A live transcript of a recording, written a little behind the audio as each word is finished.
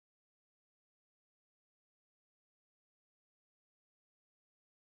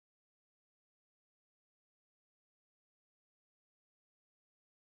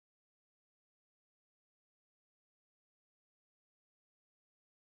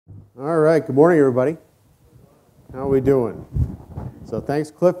All right, good morning, everybody. How are we doing? So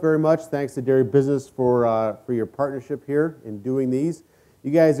thanks, Cliff, very much. Thanks to Dairy Business for your partnership here in doing these.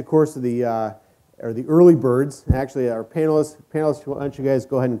 You guys, of course, are the early birds. Actually, our panelists, why don't you guys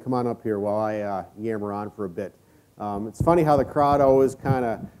go ahead and come on up here while I yammer on for a bit. It's funny how the crowd always kind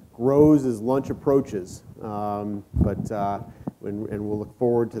of grows as lunch approaches, and we'll look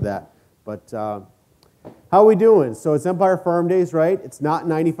forward to that. But how are we doing? So it's Empire Farm Days, right? It's not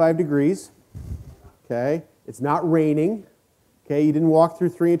 95 degrees, okay? It's not raining, okay? You didn't walk through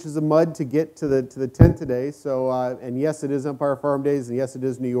 3 inches of mud to get to the tent today. So, and yes, it is Empire Farm Days, and yes, it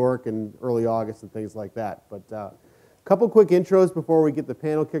is New York and early August and things like that. But a couple quick intros before we get the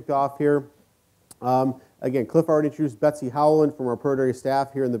panel kicked off here. Again, Cliff already introduced Betsy Howland from our Pro Dairy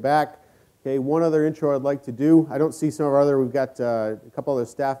staff here in the back. Okay, one other intro I'd like to do. I don't see some of our other, we've got a couple other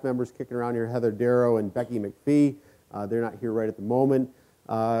staff members kicking around here, Heather Darrow and Becky McPhee. They're not here right at the moment.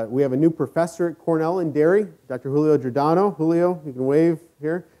 We have a new professor at Cornell in dairy, Dr. Julio Giordano. Julio, you can wave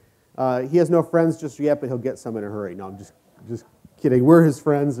here. He has no friends just yet, but he'll get some in a hurry. No, I'm just kidding. We're his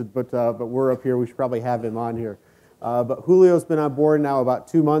friends, but we're up here. We should probably have him on here. But Julio's been on board now about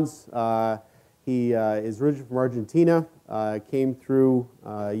 2 months. He is originally from Argentina, came through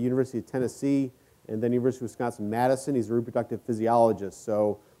University of Tennessee, and then University of Wisconsin-Madison. He's a reproductive physiologist,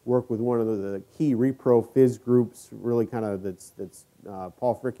 so worked with one of the key repro phys groups, really kind of that's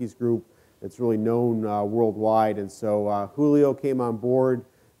Paul Fricke's group. It's really known worldwide, and so Julio came on board.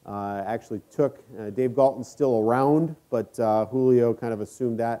 Actually took Dave Galton's still around, but Julio kind of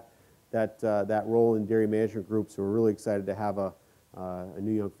assumed that role in dairy management group. So we're really excited to have a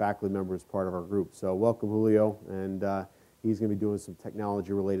new young faculty member as part of our group. So welcome, Julio, and he's going to be doing some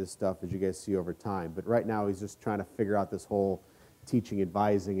technology-related stuff as you guys see over time. But right now he's just trying to figure out this whole teaching,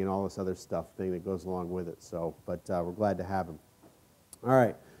 advising, and all this other stuff thing that goes along with it. So, but we're glad to have him. All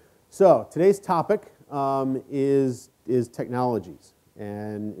right. So today's topic is technologies,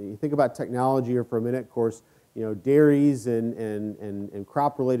 and you think about technology here for a minute. Of course, you know, dairies and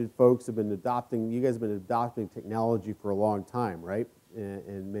crop-related folks have been adopting, you guys have been adopting technology for a long time, right,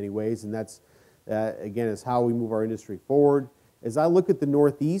 in many ways, and that's, again, is how we move our industry forward. As I look at the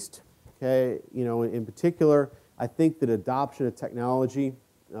Northeast, okay, you know, in particular, I think that adoption of technology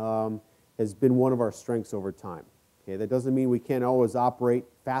has been one of our strengths over time. Okay, that doesn't mean we can't always operate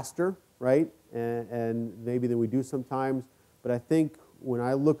faster, right, and maybe than we do sometimes, but I think when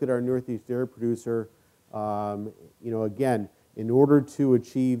I look at our Northeast dairy producer, you know, again, in order to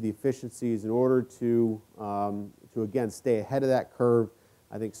achieve the efficiencies, in order to again stay ahead of that curve,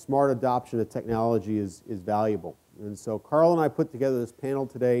 I think smart adoption of technology is valuable. And so Carl and I put together this panel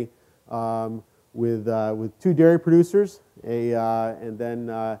today with 2 dairy producers, and then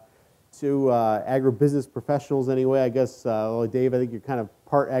 2 agribusiness professionals anyway. I guess, Dave, I think you're kind of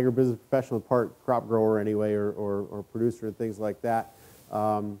part agribusiness professional, part crop grower anyway, or producer and things like that.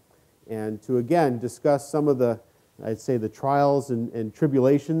 And to, again, discuss some of the, I'd say, the trials and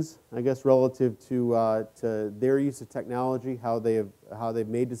tribulations, I guess, relative to their use of technology, how they've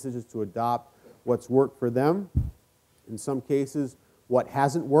made decisions to adopt what's worked for them. In some cases, what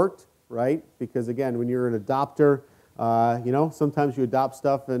hasn't worked, right? Because, again, when you're an adopter, you know, sometimes you adopt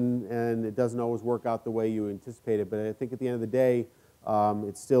stuff and it doesn't always work out the way you anticipated. But I think at the end of the day,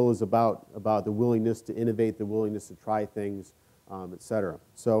 it still is about the willingness to innovate, the willingness to try things, et cetera.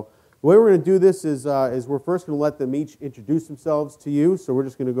 So the way we're going to do this is we're first going to let them each introduce themselves to you. So we're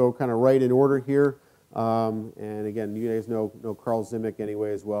just going to go kind of right in order here. And again, you guys know Carl Zimick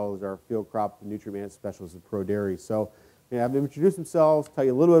anyway, as well as our field crop nutrient specialist at Pro Dairy. So have them introduce themselves, tell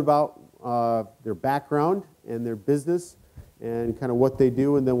you a little bit about their background and their business and kind of what they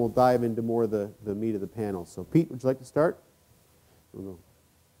do, and then we'll dive into more of the meat of the panel. So Pete, would you like to start? Good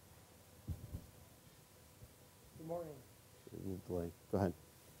morning. Go ahead.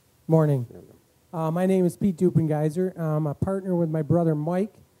 Morning. My name is Pete Dupengeiser. I'm a partner with my brother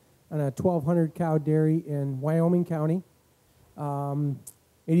Mike on a 1,200 cow dairy in Wyoming County.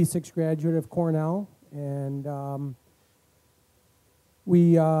 86 graduate of Cornell, and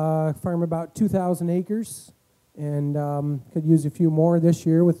we farm about 2,000 acres, and could use a few more this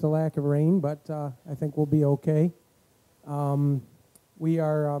year with the lack of rain, but I think we'll be okay. We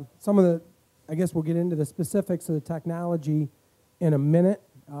are some of the, I guess we'll get into the specifics of the technology in a minute.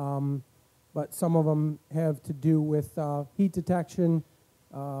 But some of them have to do with heat detection,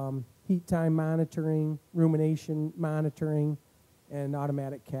 heat time monitoring, rumination monitoring, and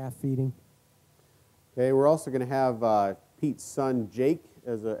automatic calf feeding. Okay, we're also going to have Pete's son Jake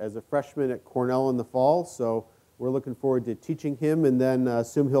as a freshman at Cornell in the fall, so we're looking forward to teaching him, and then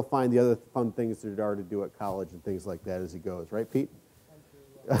assume he'll find the other fun things there are to do at college and things like that as he goes. Right, Pete?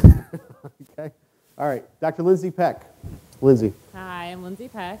 Okay. All right. Dr. Lindsay Peck. Lindsay. Hi, I'm Lindsay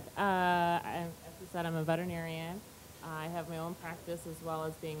Peck. As you said, I'm a veterinarian. I have my own practice as well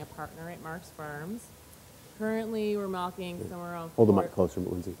as being a partner at Mark's Farms. Currently, we're milking somewhere around Hold the mic closer,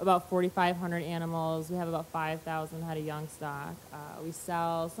 Lindsay. about 4,500 animals. We have about 5,000 head of young stock. We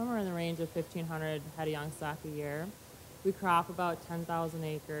sell somewhere in the range of 1,500 head of young stock a year. We crop about 10,000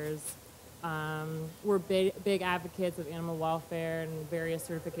 acres. We're big advocates of animal welfare and various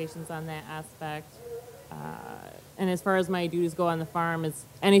certifications on that aspect. And as far as my duties go on the farm, it's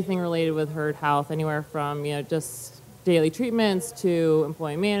anything related with herd health, anywhere from just daily treatments to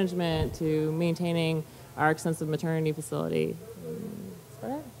employee management to maintaining our extensive maternity facility.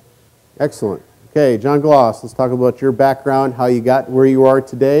 Excellent. Okay, John Gloss, let's talk about your background, how you got where you are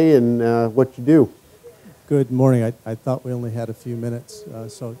today, and what you do. Good morning. I thought we only had a few minutes,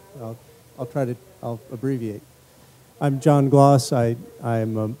 so I'll abbreviate. I'm John Gloss.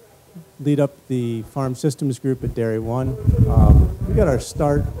 I'm lead up the farm systems group at Dairy1. We got our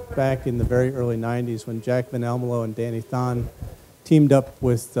start back in the very early 90s when Jack Van Elmelo and Danny Thon teamed up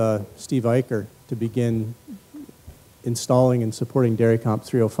with Steve Eicher to begin installing and supporting Dairy Comp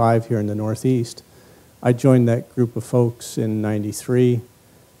 305 here in the Northeast. I joined that group of folks in '93,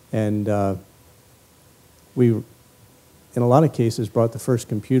 and we, in a lot of cases, brought the first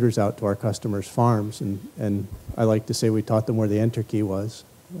computers out to our customers' farms, and I like to say we taught them where the enter key was,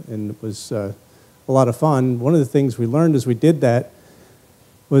 and it was a lot of fun. One of the things we learned as we did that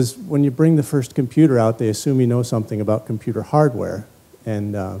was when you bring the first computer out, they assume you know something about computer hardware.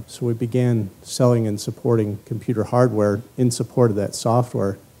 And so we began selling and supporting computer hardware in support of that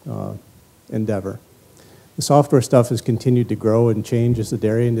software endeavor. The software stuff has continued to grow and change as the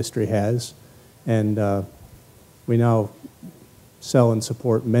dairy industry has. And we now sell and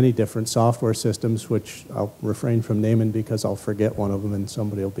support many different software systems, which I'll refrain from naming because I'll forget one of them and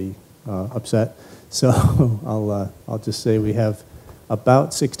somebody will be upset. So I'll just say we have about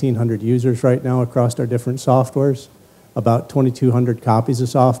 1,600 users right now across our different softwares, about 2,200 copies of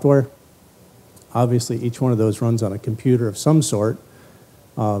software. Obviously, each one of those runs on a computer of some sort.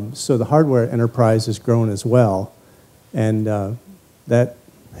 So the hardware enterprise has grown as well. And that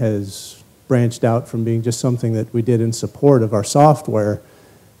has branched out from being just something that we did in support of our software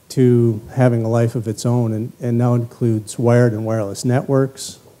to having a life of its own, and now includes wired and wireless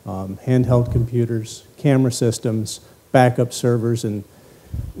networks, handheld computers, camera systems, backup servers, and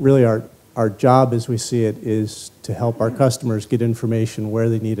really our job as we see it is to help our customers get information where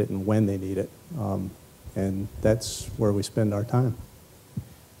they need it and when they need it. And that's where we spend our time.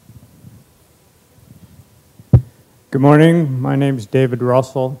 Good morning. My name is David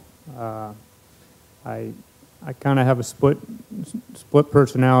Russell. I kind of have a split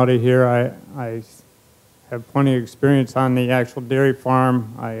personality here. I have plenty of experience on the actual dairy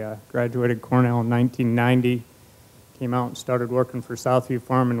farm. I graduated Cornell in 1990. Came out and started working for Southview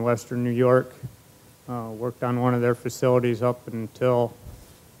Farm in Western New York. Worked on one of their facilities up until,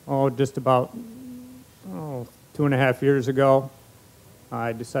 just about 2.5 years ago.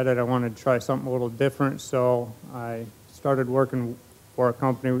 I decided I wanted to try something a little different, so I started working for a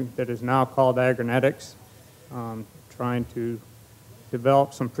company that is now called Agronetics, trying to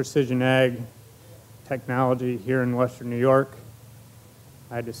develop some precision ag technology here in Western New York.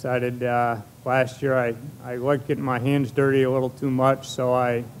 I decided last year I liked getting my hands dirty a little too much, so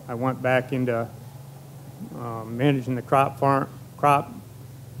I went back into managing the crop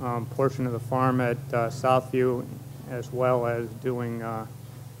portion of the farm at Southview, as well as doing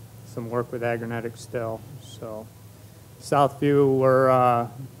some work with Agronetics still. So Southview, we're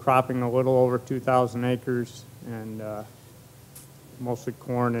cropping a little over 2,000 acres and mostly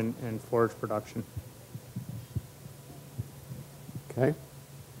corn and forage production. Okay.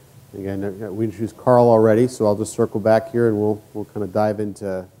 Again, we introduced Carl already, so I'll just circle back here and we'll kind of dive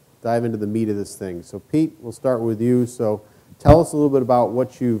into the meat of this thing. So Pete, we'll start with you. So tell us a little bit about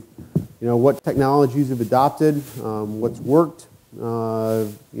what what technologies you've adopted, what's worked,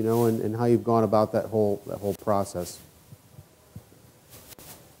 and how you've gone about that whole process.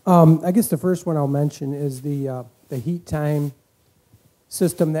 I guess the first one I'll mention is the heat time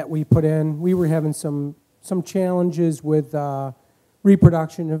system that we put in. We were having some challenges with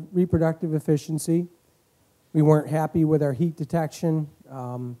reproductive efficiency. We weren't happy with our heat detection.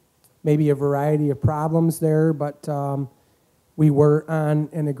 Maybe a variety of problems there, but we were on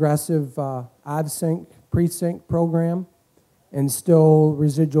an aggressive OVSync pre-sync program, and still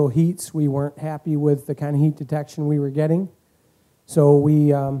residual heats. We weren't happy with the kind of heat detection we were getting. So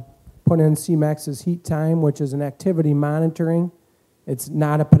we put in CMAX's heat time, which is an activity monitoring. It's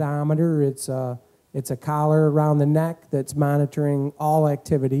not a pedometer. It's a It's a collar around the neck that's monitoring all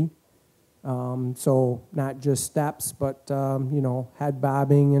activity. So not just steps, but head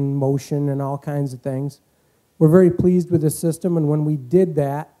bobbing and motion and all kinds of things. We're very pleased with the system, and when we did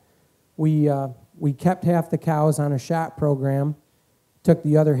that, we kept half the cows on a shot program, took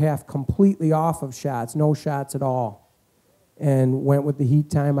the other half completely off of shots, no shots at all, and went with the heat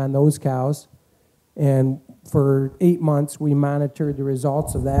time on those cows. And for 8 months, we monitored the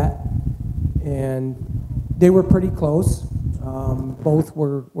results of that, and they were pretty close. Both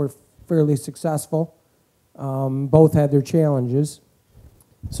were fairly successful. Both had their challenges.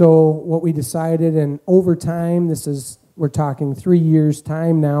 So what we decided, and over time, we're talking 3 years'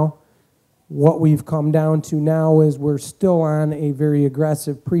 time now, what we've come down to now is we're still on a very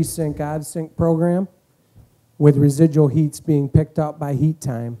aggressive pre-sync, odd-sync program with residual heats being picked up by heat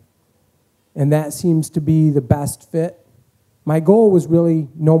time. And that seems to be the best fit. My goal was really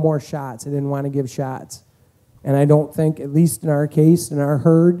no more shots. I didn't want to give shots. And I don't think, at least in our case, in our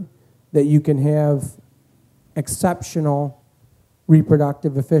herd, that you can have exceptional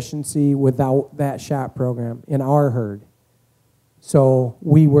reproductive efficiency without that shot program in our herd. So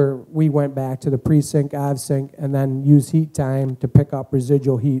we went back to the pre-sync, odd-sync, and then use heat time to pick up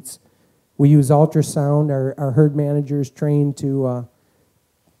residual heats. We use ultrasound. Our herd managers trained to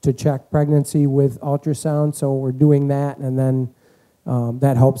check pregnancy with ultrasound, so we're doing that, and then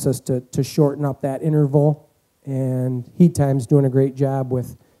that helps us to shorten up that interval. And heat time's doing a great job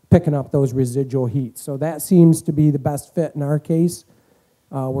with picking up those residual heats. So that seems to be the best fit in our case.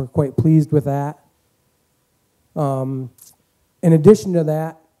 We're quite pleased with that. In addition to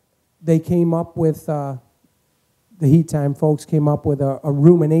that, they came up with, the heat time folks came up with a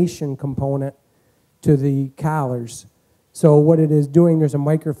rumination component to the collars. So what it is doing, there's a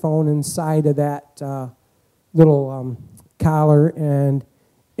microphone inside of that little collar, and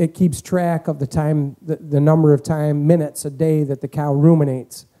it keeps track of the time, the number of minutes a day that the cow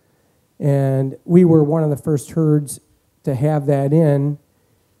ruminates. And we were one of the first herds to have that in,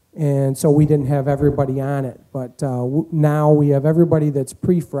 and so we didn't have everybody on it. But now we have everybody that's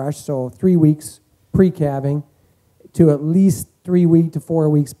pre-fresh, so 3 weeks pre-calving to at least 3 to 4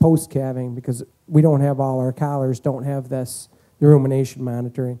 weeks post-calving, because we don't have all our collars, don't have the rumination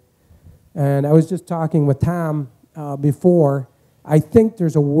monitoring. And I was just talking with Tom before. I think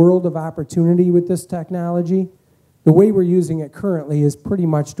there's a world of opportunity with this technology. The way we're using it currently is pretty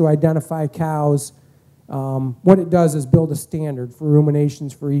much to identify cows. What it does is build a standard for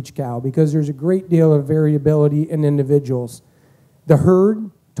ruminations for each cow, because there's a great deal of variability in individuals. The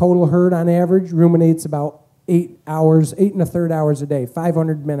herd, total herd on average, ruminates about 8 1/3 hours a day,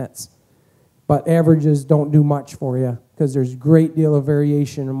 500 minutes. But averages don't do much for you, because there's a great deal of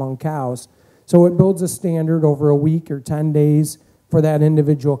variation among cows. So it builds a standard over a week or 10 days for that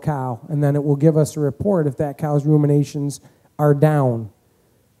individual cow, and then it will give us a report if that cow's ruminations are down.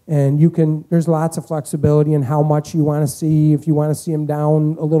 And there's lots of flexibility in how much you want to see, if you want to see them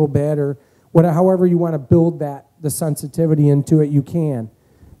down a little bit, or however you want to build the sensitivity into it, you can.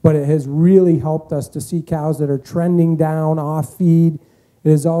 But it has really helped us to see cows that are trending down off feed.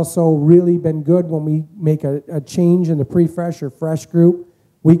 It has also really been good when we make a change in the pre-fresh or fresh group,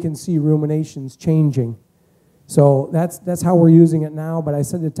 we can see ruminations changing. So that's how we're using it now. But I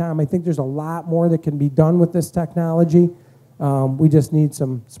said to Tom, I think there's a lot more that can be done with this technology. We just need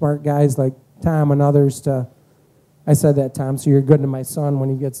some smart guys like Tom and others I said that, Tom, so you're good to my son when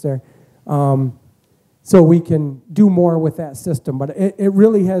he gets there. So we can do more with that system. But it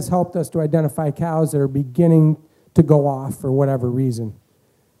really has helped us to identify cows that are beginning to go off for whatever reason.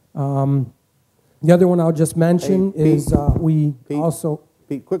 The other one I'll just mention is we also...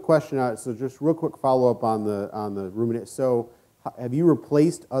 Pete, quick question. So just real quick follow-up on the ruminant. So have you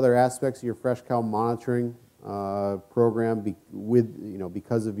replaced other aspects of your fresh cow monitoring program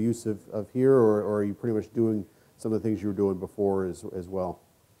because of use of here, or are you pretty much doing some of the things you were doing before as well?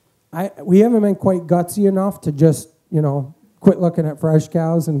 We haven't been quite gutsy enough to just quit looking at fresh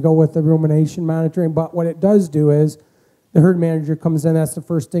cows and go with the rumination monitoring. But what it does do is the herd manager comes in, that's the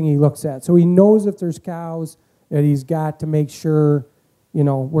first thing he looks at. So he knows if there's cows that he's got to make sure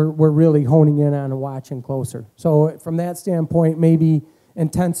we're really honing in on and watching closer. So from that standpoint, maybe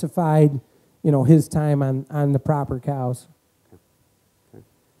intensified his time on the proper cows. Okay.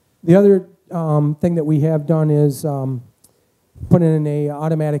 The other thing that we have done is put in a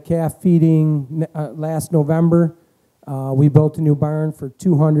automatic calf feeding last November. We built a new barn for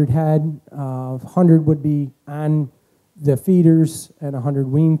 200 head. 100 would be on the feeders and 100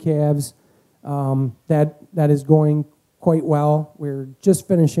 wean calves. That is going quite well. We're just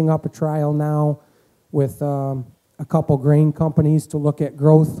finishing up a trial now with a a couple grain companies to look at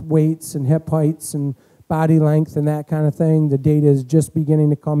growth weights and hip heights and body length and that kind of thing. The data is just beginning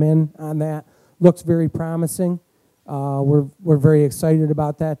to come in on that. Looks very promising. We're very excited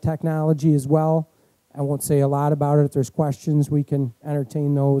about that technology as well. I won't say a lot about it. If there's questions, we can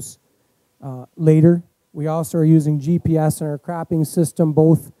entertain those later. We also are using GPS in our cropping system,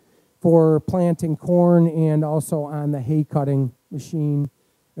 both for planting corn and also on the hay cutting machine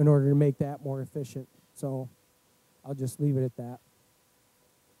in order to make that more efficient. So I'll just leave it at that.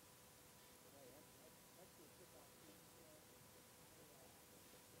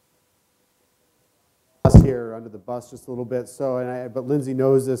 Here under the bus just a little bit. So, but Lindsay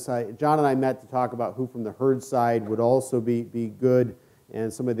knows this. John and I met to talk about who from the herd side would also be good,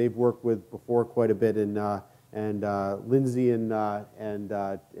 and somebody they've worked with before quite a bit. And Lindsay and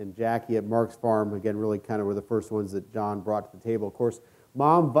Jackie at Mark's Farm again really kind of were the first ones that John brought to the table. Of course,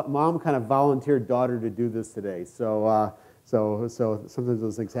 mom kind of volunteered daughter to do this today. So sometimes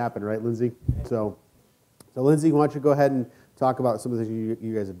those things happen, right, Lindsay? So Lindsay, why don't you go ahead and talk about some of the things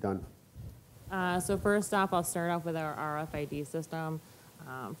you guys have done. So first off, I'll start off with our RFID system.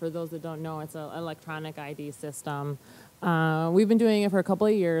 For those that don't know, it's an electronic ID system. We've been doing it for a couple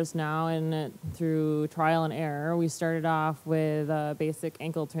of years now, and through trial and error. We started off with a basic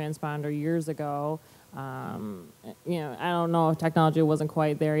ankle transponder years ago. I don't know if technology wasn't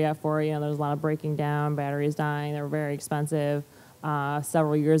quite there yet for it. There's a lot of breaking down, batteries dying. They were very expensive.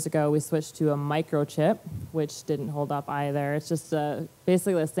 Several years ago, we switched to a microchip, which didn't hold up either. It's just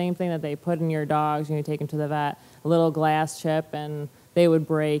basically the same thing that they put in your dogs when you take them to the vet, a little glass chip, and they would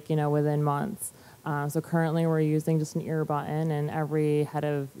break, within months. So currently, we're using just an ear button, and every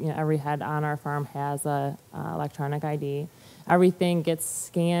head on our farm has a electronic ID. Everything gets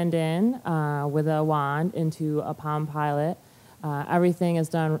scanned in with a wand into a Palm Pilot. Everything is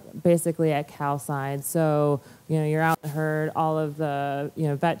done basically at cow side. So, you're out in the herd, all of the,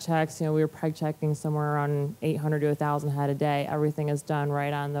 vet checks, we were preg checking somewhere around 800 to 1,000 head a day. Everything is done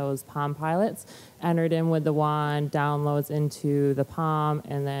right on those Palm Pilots, entered in with the wand, downloads into the Palm,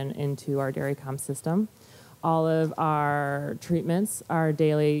 and then into our DairyCom system. All of our treatments are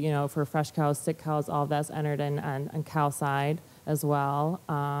daily, for fresh cows, sick cows, all of that's entered in on cow side as well.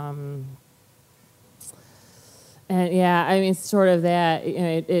 And yeah, I mean, sort of that,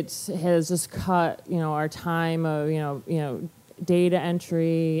 it has just cut, our time of, data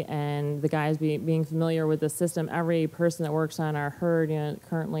entry and the guys being familiar with the system. Every person that works on our herd,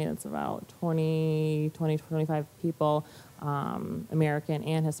 currently it's about 25 people, American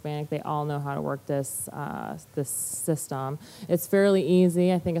and Hispanic. They all know how to work this system. It's fairly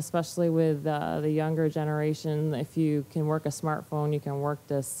easy, I think, especially with the younger generation. If you can work a smartphone, you can work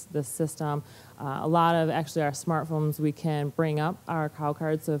this system. A lot of actually our smartphones, we can bring up our cow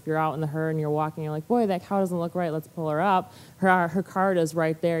card. So if you're out in the herd and you're walking, you're like, boy, that cow doesn't look right. Let's pull her up. Her card is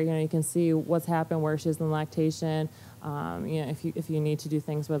right there. You can see what's happened, where she's in lactation. If you need to do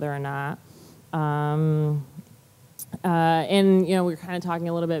things with her or not. And we were kind of talking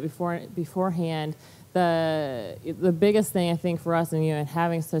a little bit beforehand. The biggest thing I think for us, and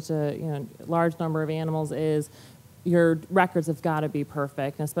having such a large number of animals, is your records have got to be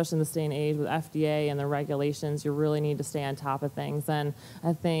perfect, and especially in this day and age with FDA and the regulations, you really need to stay on top of things. And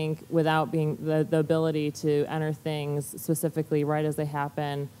I think without being the ability to enter things specifically right as they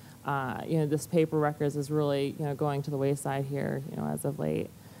happen, this paper records is really going to the wayside here, as of late.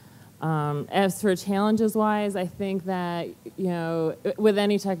 As for challenges-wise, I think that, with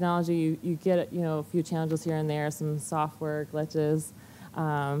any technology, you get, a few challenges here and there, some software glitches,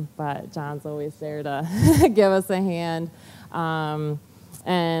 but John's always there to give us a hand.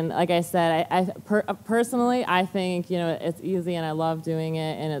 And like I said, personally, I think, it's easy and I love doing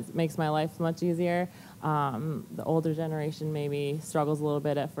it, and it makes my life much easier. The older generation maybe struggles a little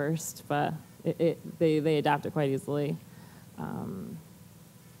bit at first, but they adapt it quite easily.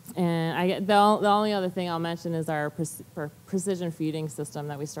 And the only other thing I'll mention is our precision feeding system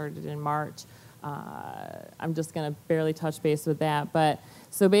that we started in March. I'm just going to barely touch base with that. But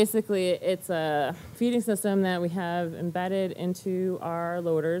so basically, it's a feeding system that we have embedded into our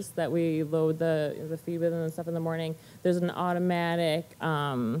loaders that we load the feed with and stuff in the morning. There's an automatic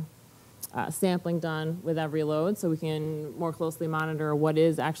sampling done with every load, so we can more closely monitor what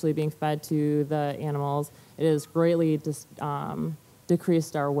is actually being fed to the animals. It has greatly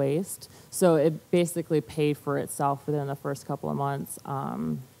decreased our waste, so it basically paid for itself within the first couple of months.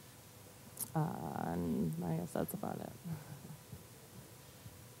 And I guess that's about it.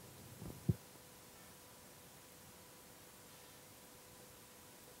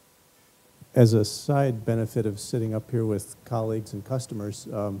 As a side benefit of sitting up here with colleagues and customers,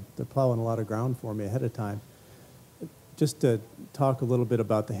 they're plowing a lot of ground for me ahead of time. just to talk a little bit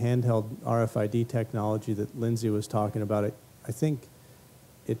about the handheld RFID technology that Lindsay was talking about, I think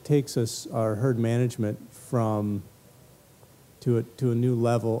it takes our herd management to a new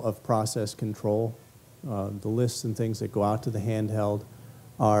level of process control. The lists and things that go out to the handheld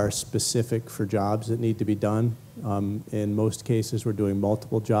are specific for jobs that need to be done. In most cases, we're doing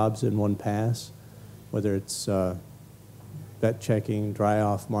multiple jobs in one pass, whether it's vet checking,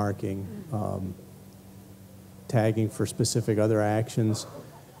 dry-off marking, tagging for specific other actions.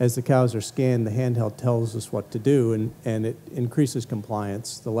 As the cows are scanned, the handheld tells us what to do, and it increases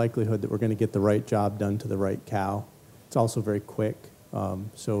compliance, the likelihood that we're going to get the right job done to the right cow. It's also very quick,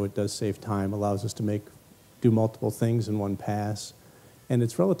 so it does save time, allows us to do multiple things in one pass, and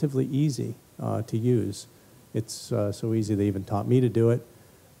it's relatively easy to use. It's so easy they even taught me to do it.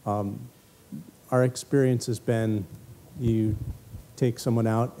 Our experience has been you take someone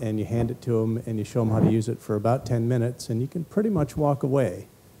out and you hand it to them and you show them how to use it for about 10 minutes and you can pretty much walk away.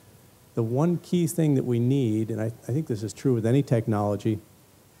 The one key thing that we need, and I think this is true with any technology,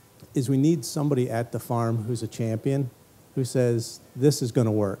 is we need somebody at the farm who's a champion, who says, this is going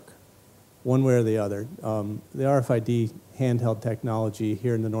to work, one way or the other. The RFID handheld technology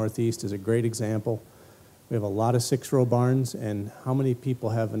here in the Northeast is a great example. We have a lot of 6-row barns, and how many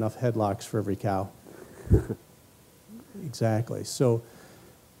people have enough headlocks for every cow? Exactly. So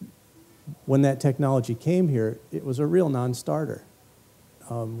when that technology came here, it was a real non-starter.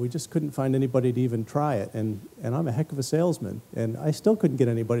 We just couldn't find anybody to even try it, and I'm a heck of a salesman, and I still couldn't get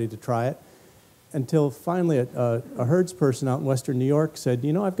anybody to try it until finally a herds person out in Western New York said,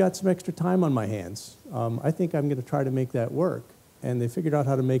 you know, I've got some extra time on my hands. I think I'm going to try to make that work. And they figured out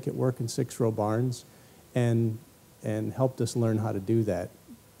how to make it work in 6-row barns and helped us learn how to do that.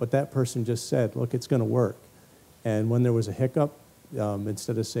 But that person just said, look, it's going to work. And when there was a hiccup,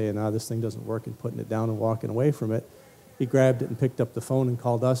 instead of saying, this thing doesn't work and putting it down and walking away from it, he grabbed it and picked up the phone and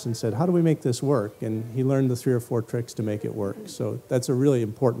called us and said, how do we make this work? And he learned the 3 or 4 tricks to make it work. So that's a really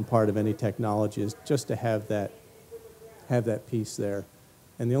important part of any technology, is just to have that piece there.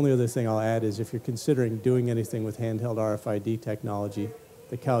 And the only other thing I'll add is if you're considering doing anything with handheld RFID technology,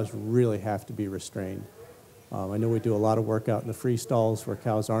 the cows really have to be restrained. I know we do a lot of work out in the free stalls where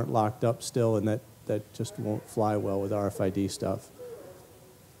cows aren't locked up still, and that just won't fly well with RFID stuff.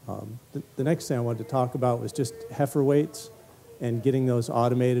 The next thing I wanted to talk about was just heifer weights and getting those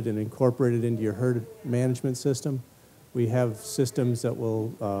automated and incorporated into your herd management system. We have systems that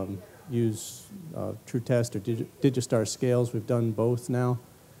will use TrueTest or Digistar scales. We've done both now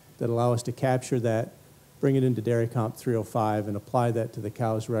that allow us to capture that, bring it into DairyComp 305 and apply that to the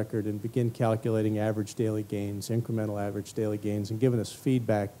cow's record and begin calculating average daily gains, incremental average daily gains, and giving us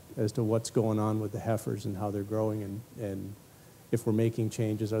feedback as to what's going on with the heifers and how they're growing and if we're making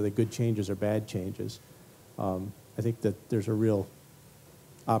changes, are they good changes or bad changes? I think that there's a real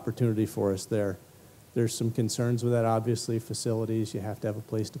opportunity for us there. There's some concerns with that, obviously. Facilities, you have to have a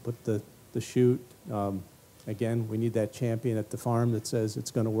place to put the chute. Again, we need that champion at the farm that says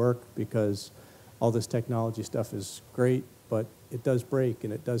it's going to work, because all this technology stuff is great, but it does break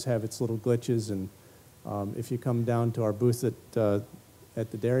and it does have its little glitches. And if you come down to our booth at the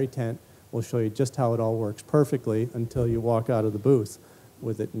dairy tent, we'll show you just how it all works perfectly until you walk out of the booth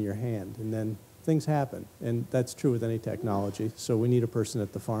with it in your hand. And then things happen. And that's true with any technology. So we need a person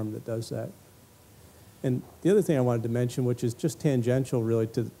at the farm that does that. And the other thing I wanted to mention, which is just tangential really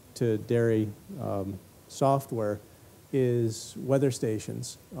to dairy software, is weather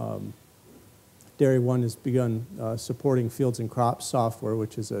stations. Dairy1 has begun supporting Fields and Crops software,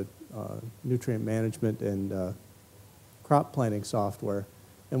 which is a nutrient management and crop planting software.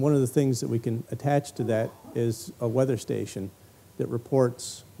 And one of the things that we can attach to that is a weather station that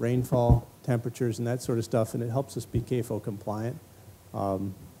reports rainfall, temperatures, and that sort of stuff, and it helps us be CAFO compliant.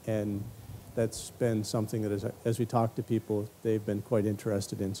 And that's been something that, as we talk to people, they've been quite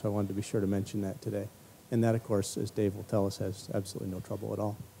interested in, so I wanted to be sure to mention that today. And that, of course, as Dave will tell us, has absolutely no trouble at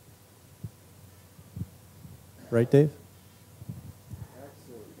all. Right, Dave?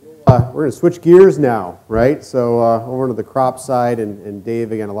 We're going to switch gears now, right? So over to the crop side, and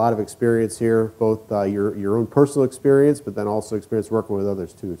Dave, again, a lot of experience here, both your own personal experience, but then also experience working with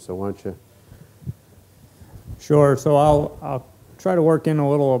others too. So why don't you? Sure. So I'll try to work in a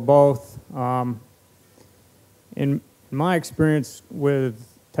little of both. In my experience with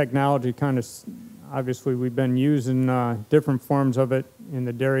technology, obviously we've been using different forms of it in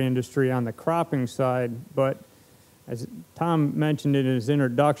the dairy industry on the cropping side, but as Tom mentioned in his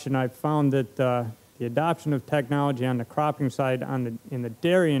introduction, I've found that the adoption of technology on the cropping side in the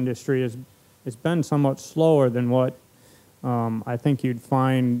dairy industry has been somewhat slower than what I think you'd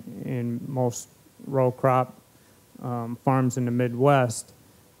find in most row crop farms in the Midwest.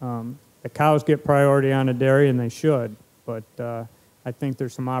 The cows get priority on the dairy, and they should, but I think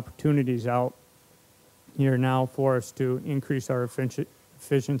there's some opportunities out here now for us to increase our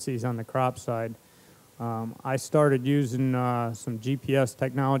efficiencies on the crop side. I started using some GPS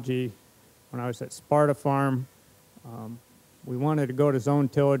technology when I was at Sparta Farm. We wanted to go to zone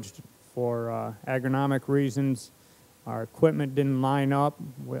tillage for agronomic reasons. Our equipment didn't line up.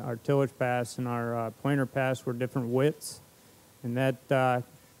 Our tillage paths and our planer paths were different widths, and that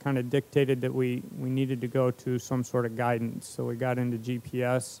kind of dictated that we needed to go to some sort of guidance. So we got into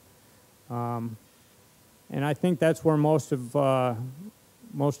GPS, and I think that's where most of the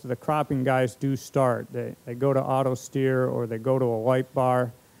cropping guys do start. They go to auto steer or they go to a light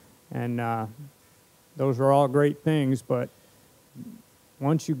bar, and those are all great things, but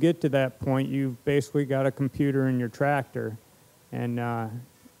once you get to that point, you've basically got a computer in your tractor, and I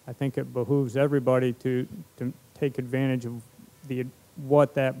think it behooves everybody to take advantage of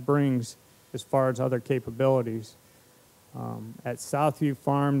what that brings as far as other capabilities. At Southview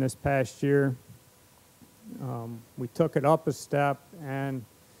Farm this past year, we took it up a step, and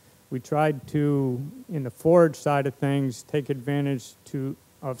we tried to, in the forage side of things, take advantage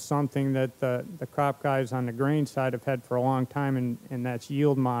of something that the crop guys on the grain side have had for a long time, and that's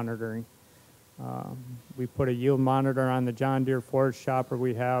yield monitoring. We put a yield monitor on the John Deere forage shopper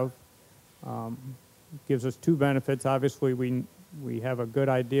we have. Gives us two benefits. Obviously, we have a good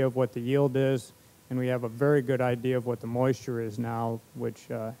idea of what the yield is, and we have a very good idea of what the moisture is now, which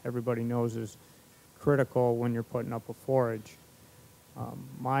everybody knows is critical when you're putting up a forage.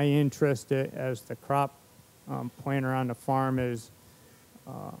 My interest as the crop planner on the farm is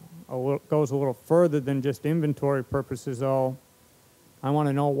goes a little further than just inventory purposes, though. I want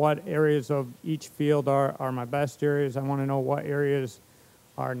to know what areas of each field are my best areas. I want to know what areas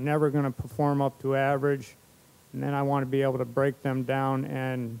are never going to perform up to average, and then I want to be able to break them down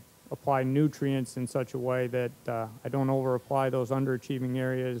and apply nutrients in such a way that I don't over-apply those underachieving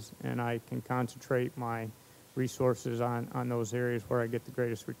areas, and I can concentrate my resources on those areas where I get the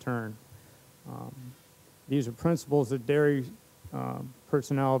greatest return. These are principles that dairy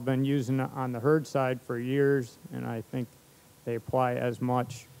personnel have been using on the herd side for years, and I think they apply as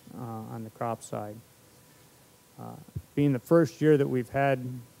much on the crop side. Being the first year that we've had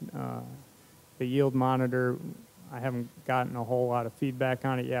the yield monitor, I haven't gotten a whole lot of feedback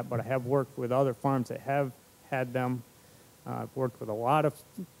on it yet, but I have worked with other farms that have had them. I've worked with a lot of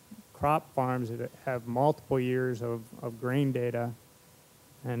crop farms that have multiple years of grain data,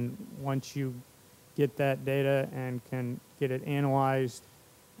 and once you get that data and can get it analyzed,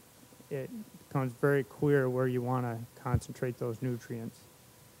 it becomes very clear where you want to concentrate those nutrients.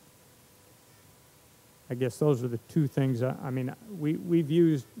 I guess those are the two things. I mean, we've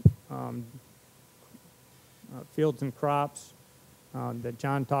used fields and crops that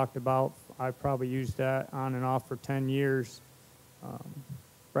John talked about. I've probably used that on and off for 10 years.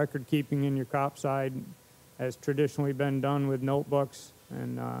 Record keeping in your crop side has traditionally been done with notebooks,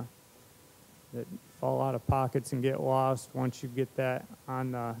 and that fall out of pockets and get lost. Once you get that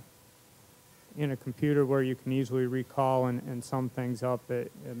on in a computer where you can easily recall and sum things up,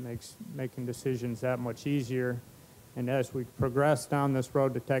 it makes making decisions that much easier. And as we progress down this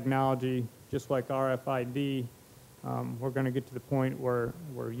road to technology, just like RFID, we're going to get to the point where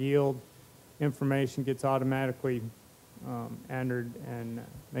yield information gets automatically entered and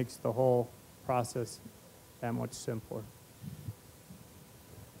makes the whole process that much simpler.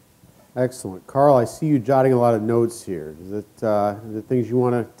 Excellent. Carl, I see you jotting a lot of notes here. Is it the things you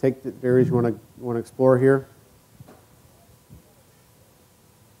want to take, the areas you want to explore here?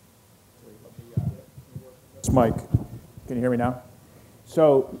 It's Mike. Can you hear me now?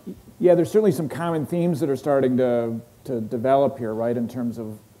 So, yeah, there's certainly some common themes that are starting to develop here, right, in terms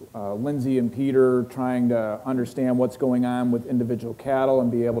of Lindsay and Peter trying to understand what's going on with individual cattle and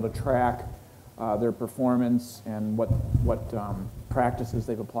be able to track their performance and what practices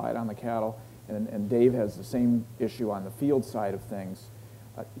they've applied on the cattle. And Dave has the same issue on the field side of things.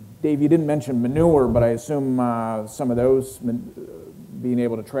 Dave, you didn't mention manure, but I assume some of those, being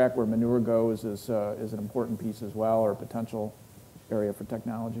able to track where manure goes is an important piece as well, or a potential area for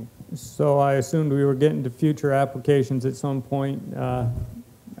technology. So I assumed we were getting to future applications at some point.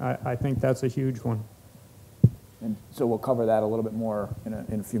 I think that's a huge one. And so we'll cover that a little bit more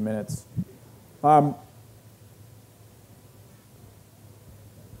in a few minutes. And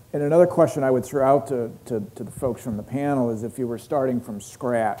another question I would throw out to the folks from the panel is, if you were starting from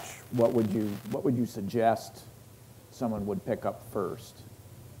scratch, what would you suggest someone would pick up first?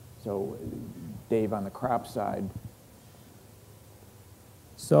 So, Dave, on the crop side.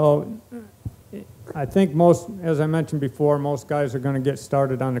 So I think most, as I mentioned before, most guys are going to get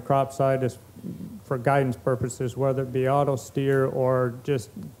started on the crop side as, for guidance purposes, whether it be auto steer or just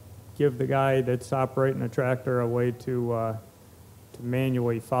give the guy that's operating a tractor a way to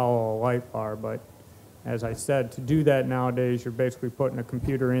manually follow a light bar. But as I said, to do that nowadays, you're basically putting a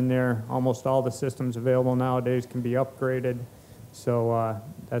computer in there. Almost all the systems available nowadays can be upgraded, so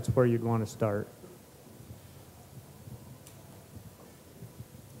that's where you'd want to start.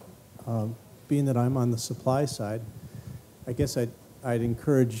 Being that I'm on the supply side, I guess I'd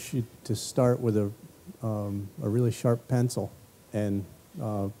encourage you to start with a really sharp pencil and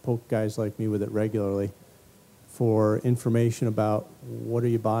poke guys like me with it regularly for information about what are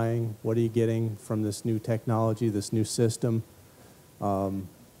you buying, what are you getting from this new technology, this new system, how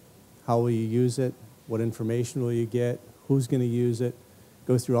will you use it, what information will you get, who's going to use it.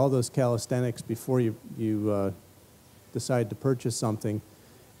 Go through all those calisthenics before you decide to purchase something.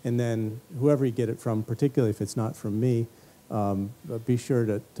 And then whoever you get it from, particularly if it's not from me, be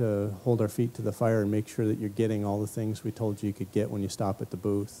sure to hold our feet to the fire and make sure that you're getting all the things we told you could get when you stop at the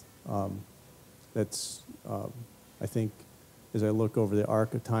booth. That's, I think, as I look over the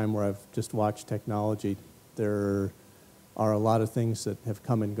arc of time where I've just watched technology, there are a lot of things that have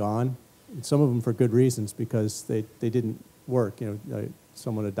come and gone, and some of them for good reasons because they didn't work. You know,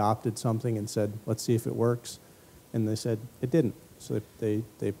 someone adopted something and said, let's see if it works, and they said it didn't. So they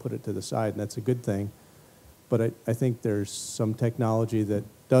put it to the side, and that's a good thing. But I think there's some technology that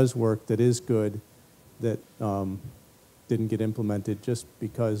does work, that is good, that didn't get implemented just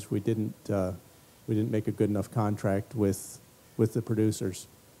because we didn't make a good enough contract with the producers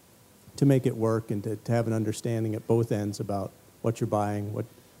to make it work and to have an understanding at both ends about what you're buying,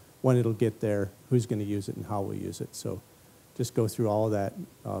 when it'll get there, who's going to use it, and how we'll use it. So just go through all of that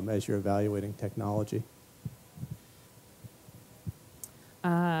as you're evaluating technology.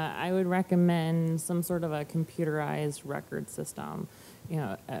 I would recommend some sort of a computerized record system. You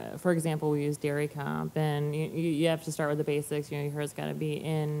know, for example, we use DairyComp, and you have to start with the basics. You know, your herd's got to be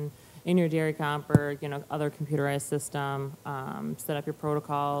in your DairyComp or, you know, other computerized system. Set up your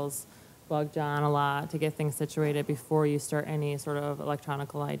protocols, bug John a lot to get things situated before you start any sort of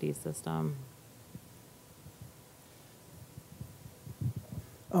electronic ID system.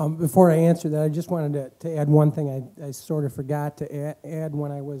 Before I answer that, I just wanted to add one thing I sort of forgot to add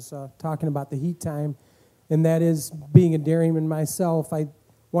when I was talking about the heat time, and that is, being a dairyman myself,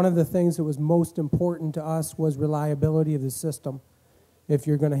 one of the things that was most important to us was reliability of the system. If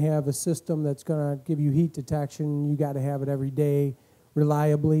you're going to have a system that's going to give you heat detection, you got to have it every day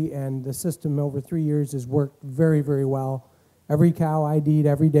reliably, and the system over 3 years has worked very, very well. Every cow ID'd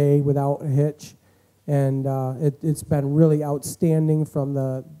every day without a hitch. And it's been really outstanding from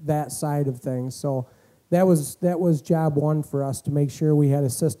that side of things. So that was job one for us, to make sure we had a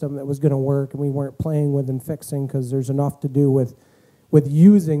system that was going to work and we weren't playing with and fixing, because there's enough to do with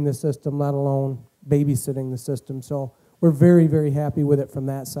using the system, let alone babysitting the system. So we're very, very happy with it from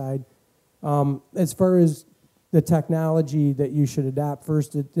that side. As far as the technology that you should adopt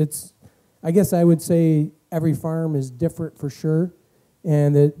first, I guess I would say every farm is different for sure.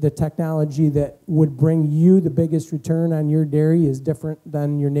 And the technology that would bring you the biggest return on your dairy is different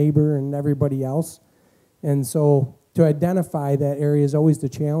than your neighbor and everybody else. And so to identify that area is always the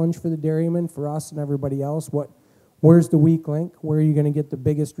challenge for the dairyman, for us and everybody else. Where's the weak link? Where are you going to get the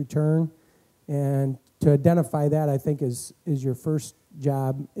biggest return? And to identify that, I think, is your first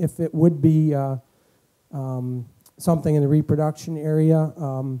job. If it would be something in the reproduction area,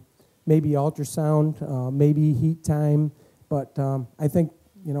 maybe ultrasound, maybe heat time. But I think,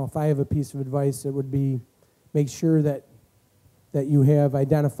 you know, if I have a piece of advice, it would be make sure that you have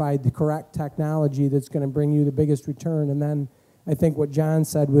identified the correct technology that's going to bring you the biggest return. And then I think what John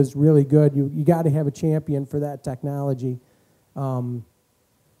said was really good. You got to have a champion for that technology.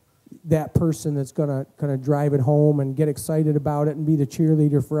 That person that's going to drive it home and get excited about it and be the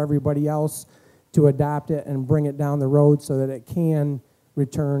cheerleader for everybody else to adopt it and bring it down the road so that it can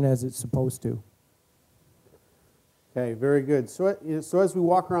return as it's supposed to. Okay, very good. So as we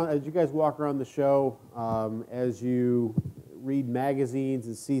walk around, as you guys walk around the show, as you read magazines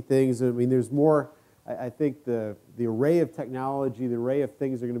and see things, I mean, there's more. I think the array of technology, the array of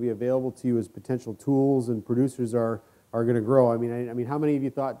things that are going to be available to you as potential tools and producers are going to grow. I mean, how many of you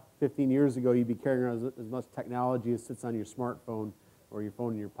thought 15 years ago you'd be carrying around as much technology as sits on your smartphone or your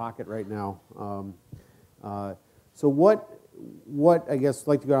phone in your pocket right now? So what I guess I'd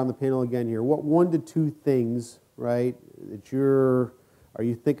like to go on the panel again here. What 1 to 2 things, right, that are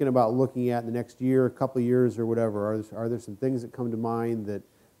you thinking about looking at in the next year, a couple of years, or whatever? Are there some things that come to mind that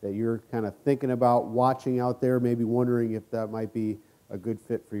you're kind of thinking about watching out there, maybe wondering if that might be a good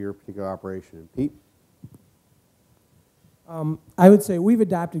fit for your particular operation. And Pete? I would say we've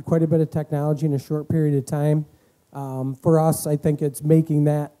adopted quite a bit of technology in a short period of time. For us, I think it's making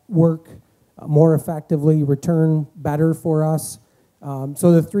that work more effectively, return better for us.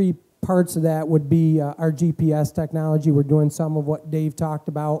 So the three parts of that would be our GPS technology. We're doing some of what Dave talked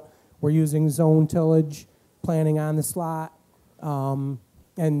about. We're using zone tillage, planting on the slot,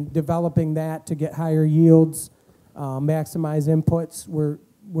 and developing that to get higher yields, maximize inputs. We're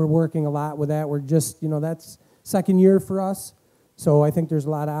working a lot with that. We're just, that's second year for us. So I think there's a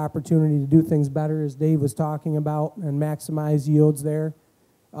lot of opportunity to do things better, as Dave was talking about, and maximize yields there.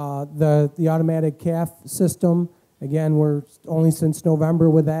 The automatic calf system, again, we're only since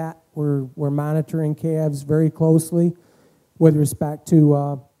November with that. We're monitoring calves very closely with respect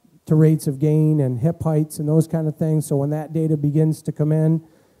to rates of gain and hip heights and those kind of things. So when that data begins to come in,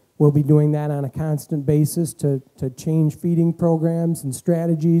 we'll be doing that on a constant basis to change feeding programs and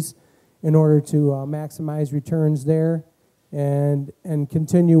strategies in order to maximize returns there, and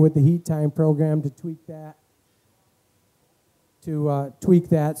continue with the heat time program to tweak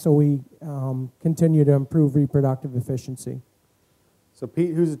that so we continue to improve reproductive efficiency. So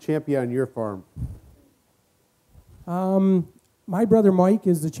Pete, who's the champion on your farm? My brother Mike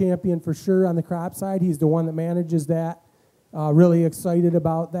is the champion for sure on the crop side. He's the one that manages that. Really excited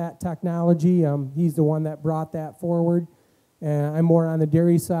about that technology. He's the one that brought that forward. And I'm more on the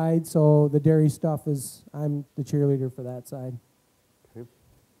dairy side, so the dairy stuff I'm the cheerleader for that side. Okay,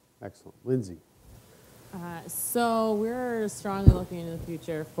 excellent. Lindsay? So we're strongly looking into the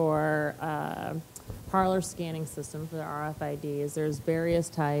future for parlor scanning system for the RFIDs. There's various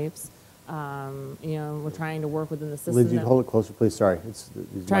types. We're trying to work within the system. Lindsay, hold it closer, please. Sorry. These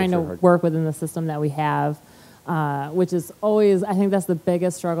trying mics to are hard. work within the system that we have, which is always, I think that's the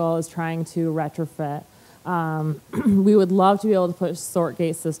biggest struggle, is trying to retrofit. We would love to be able to put a sort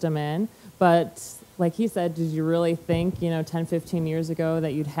gate system in, but like he said, did you really think, 10, 15 years ago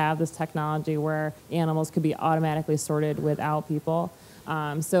that you'd have this technology where animals could be automatically sorted without people?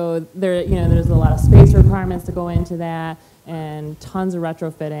 So there's a lot of space requirements to go into that and tons of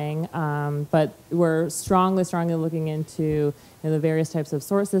retrofitting. But we're strongly looking into the various types of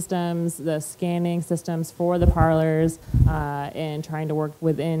sort systems, the scanning systems for the parlors, and trying to work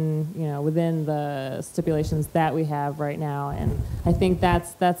within the stipulations that we have right now. And I think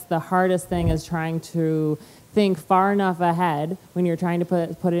that's the hardest thing, is trying to think far enough ahead when you're trying to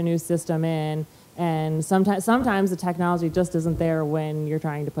put a new system in. And sometimes the technology just isn't there when you're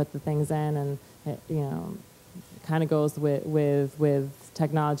trying to put the things in, and it, kind of goes with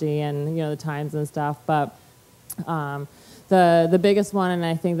technology and the times and stuff. But the biggest one, and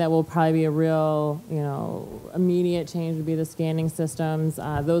I think that will probably be a real immediate change, would be the scanning systems.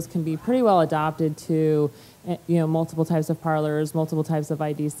 Those can be pretty well adopted to multiple types of parlors, multiple types of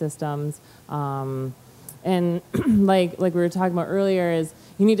ID systems. And like we were talking about earlier, is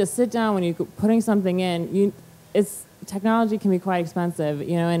you need to sit down when you're putting something in. Technology can be quite expensive,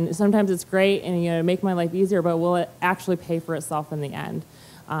 and sometimes it's great and make my life easier, but will it actually pay for itself in the end?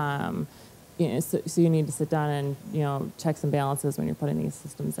 So you need to sit down and checks and balances when you're putting these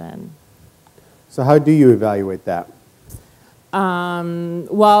systems in. So how do you evaluate that?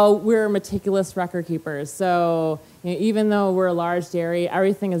 Well, we're meticulous record keepers. So even though we're a large dairy,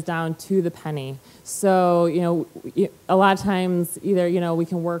 everything is down to the penny. So a lot of times either we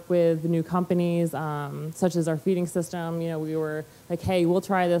can work with new companies, such as our feeding system. We were like, hey, we'll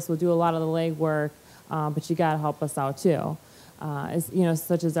try this. We'll do a lot of the legwork, but you got to help us out too.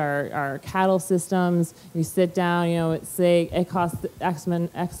 Such as our cattle systems. You sit down, say it costs X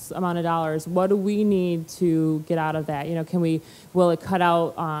amount of dollars. What do we need to get out of that? Will it cut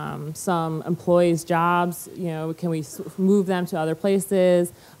out some employees' jobs? Can we move them to other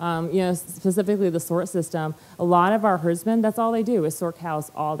places? Specifically the sort system. A lot of our herdsmen, that's all they do is sort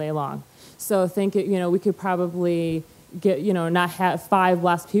cows all day long. So we could probably get not have 5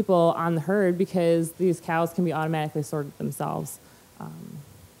 less people on the herd, because these cows can be automatically sorted themselves.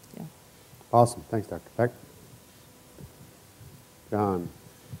 Yeah. Awesome. Thanks, Dr. Peck. John.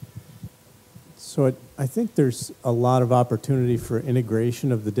 So I think there's a lot of opportunity for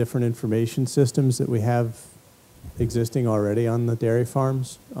integration of the different information systems that we have existing already on the dairy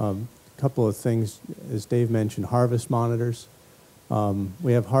farms. A couple of things, as Dave mentioned, harvest monitors.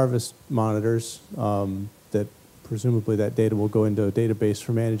 We have harvest monitors that presumably that data will go into a database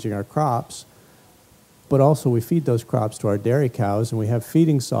for managing our crops. But also we feed those crops to our dairy cows, and we have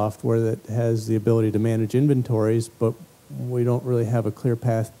feeding software that has the ability to manage inventories, but we don't really have a clear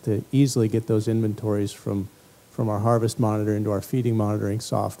path to easily get those inventories from our harvest monitor into our feeding monitoring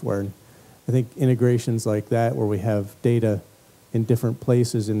software. And I think integrations like that, where we have data in different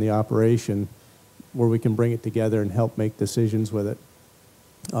places in the operation where we can bring it together and help make decisions with it.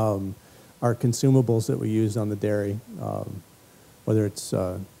 Our consumables that we use on the dairy, whether it's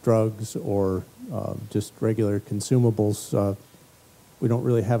drugs or just regular consumables, we don't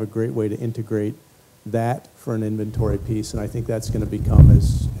really have a great way to integrate that for an inventory piece, and I think that's going to become,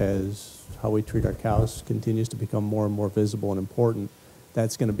 as how we treat our cows continues to become more and more visible and important,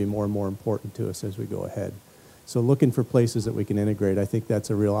 that's going to be more and more important to us as we go ahead. So looking for places that we can integrate, I think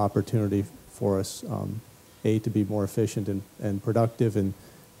that's a real opportunity for us, A, to be more efficient and productive,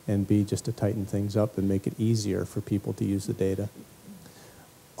 and B, just to tighten things up and make it easier for people to use the data.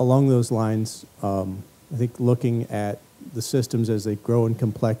 Along those lines, I think looking at the systems as they grow in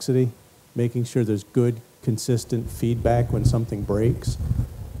complexity, making sure there's good, consistent feedback when something breaks.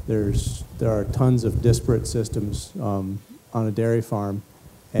 There are tons of disparate systems on a dairy farm,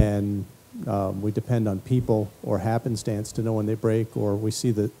 and we depend on people or happenstance to know when they break, or we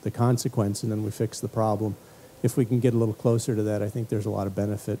see the consequence and then we fix the problem. If we can get a little closer to that, I think there's a lot of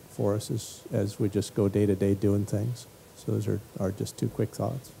benefit for us as we just go day to day doing things. So those are just two quick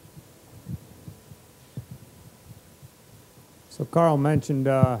thoughts. So Carl mentioned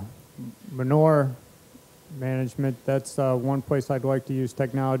manure management. That's one place I'd like to use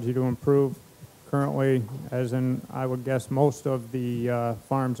technology to improve. Currently, as in I would guess most of the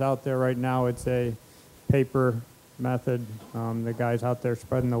farms out there right now, it's a paper method. The guys out there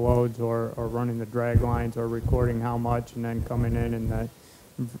spreading the loads or running the drag lines or recording how much and then coming in, and the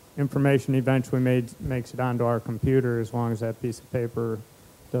information eventually makes it onto our computer as long as that piece of paper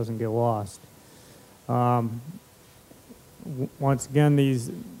doesn't get lost. Once again, these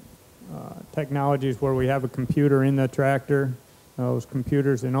technologies where we have a computer in the tractor, those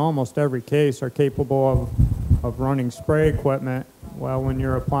computers in almost every case are capable of running spray equipment. Well, when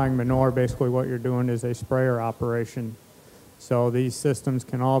you're applying manure, basically what you're doing is a sprayer operation. So these systems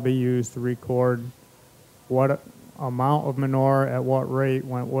can all be used to record what amount of manure at what rate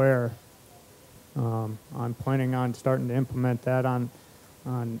went where. I'm planning on starting to implement that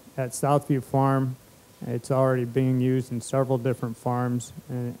at Southview Farm. It's already being used in several different farms,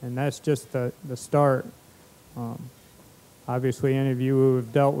 and that's just the start. Obviously, any of you who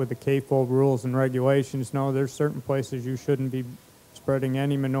have dealt with the CAFO rules and regulations know there's certain places you shouldn't be spreading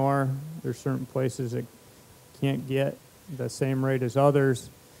any manure. There's certain places that can't get the same rate as others,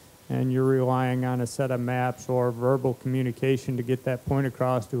 and you're relying on a set of maps or verbal communication to get that point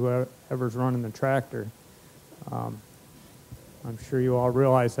across to whoever's running the tractor. I'm sure you all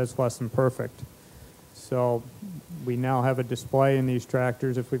realize that's less than perfect. So we now have a display in these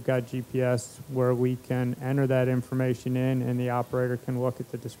tractors, if we've got GPS, where we can enter that information in and the operator can look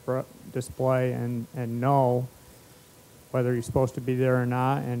at the display and know whether he's supposed to be there or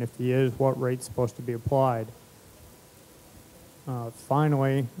not, and if he is, what rate's supposed to be applied.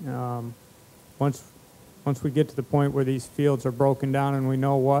 Finally, once we get to the point where these fields are broken down and we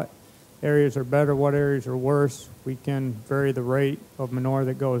know what areas are better, what areas are worse, we can vary the rate of manure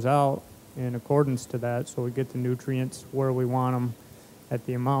that goes out in accordance to that, so we get the nutrients where we want them at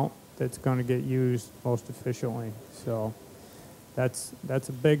the amount that's going to get used most efficiently. So that's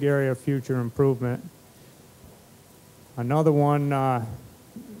a big area of future improvement. Another one that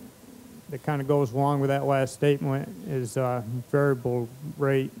kind of goes along with that last statement is variable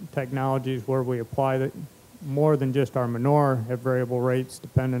rate technologies, where we apply more than just our manure at variable rates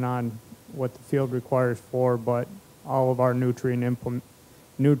depending on what the field requires for, but all of our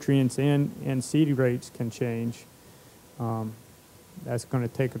nutrients and seed rates can change. That's going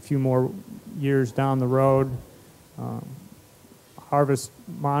to take a few more years down the road. Harvest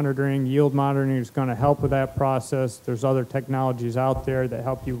monitoring, yield monitoring is going to help with that process. There's other technologies out there that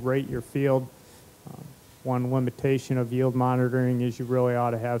help you rate your field. One limitation of yield monitoring is you really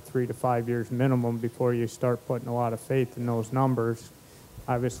ought to have 3 to 5 years minimum before you start putting a lot of faith in those numbers.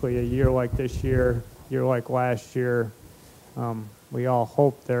 Obviously, a year like this year like last year, we all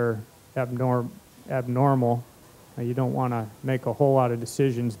hope they're abnormal. You don't want to make a whole lot of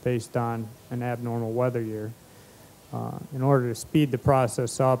decisions based on an abnormal weather year. In order to speed the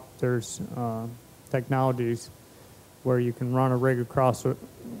process up, there's technologies where you can run a rig across a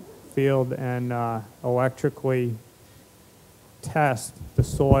field and electrically test the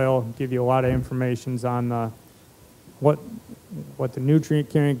soil, give you a lot of information on what the nutrient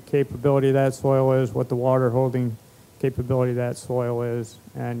carrying capability of that soil is, what the water holding capability of that soil is,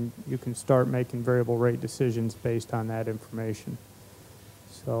 and you can start making variable rate decisions based on that information.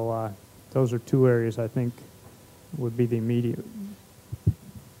 So those are two areas I think would be the immediate.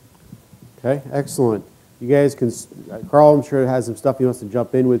 Okay, excellent. You guys can, Carl, I'm sure has some stuff he wants to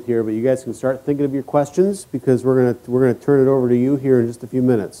jump in with here, but you guys can start thinking of your questions because we're gonna turn it over to you here in just a few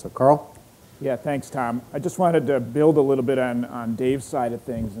minutes. So, Carl? Yeah, thanks, Tom. I just wanted to build a little bit on Dave's side of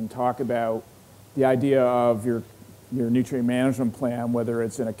things and talk about the idea of your nutrient management plan, whether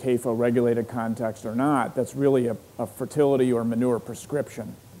it's in a CAFO regulated context or not. That's really a fertility or manure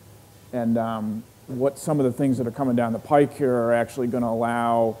prescription. And what some of the things that are coming down the pike here are actually going to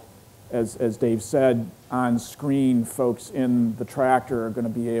allow, as Dave said, on screen folks in the tractor are going to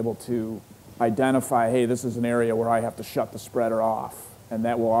be able to identify, hey, this is an area where I have to shut the spreader off. And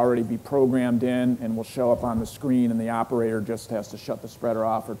that will already be programmed in and will show up on the screen, and the operator just has to shut the spreader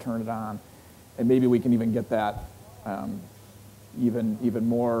off or turn it on. And maybe we can even get that even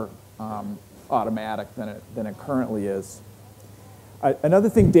more automatic than it currently is. Another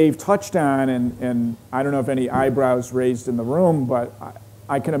thing Dave touched on, and I don't know if any eyebrows raised in the room, but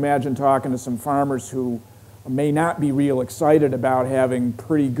I can imagine talking to some farmers who may not be real excited about having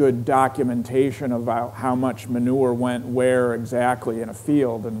pretty good documentation about how much manure went where exactly in a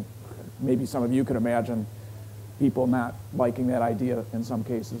field, and maybe some of you can imagine people not liking that idea in some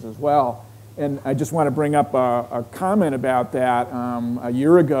cases as well. And I just want to bring up a comment about that. A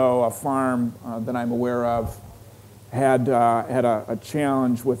year ago, a farm that I'm aware of had a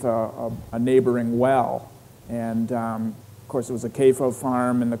challenge with a neighboring well. And of course, it was a CAFO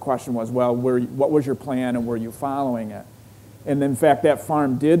farm, and the question was, well, what was your plan and were you following it? And in fact, that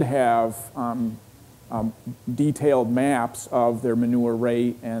farm did have detailed maps of their manure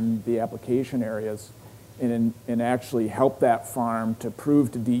rate and the application areas, and actually help that farm to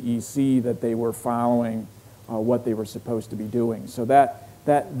prove to DEC that they were following what they were supposed to be doing. So that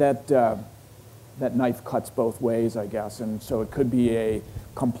knife cuts both ways, I guess, and so it could be a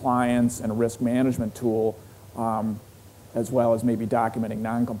compliance and a risk management tool, as well as maybe documenting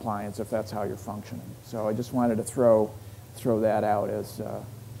non-compliance if that's how you're functioning. So I just wanted to throw that out as a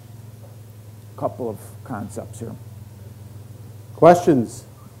couple of concepts here. Questions?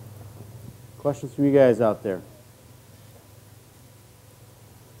 Questions from you guys out there?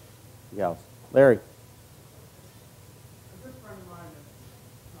 Gals. Larry. A good friend of mine that's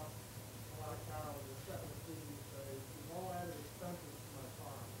not a lot of cows is setting the food and say, you've all added expenses to my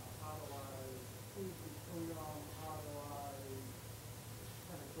farm. How do I choose between them? How do I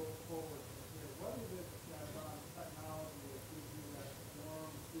kind of go forward from here? What is it that on technology that gives you that warm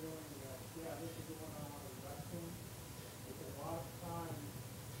feeling that, yeah, this is the one I want to invest in? Because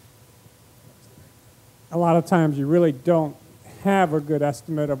a lot of times you really don't have a good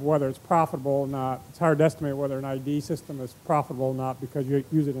estimate of whether it's profitable or not. It's hard to estimate whether an ID system is profitable or not because you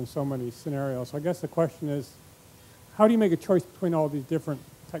use it in so many scenarios. So I guess the question is, how do you make a choice between all these different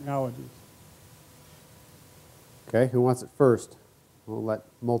technologies? Okay, who wants it first? We'll let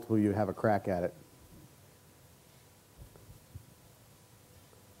multiple of you have a crack at it.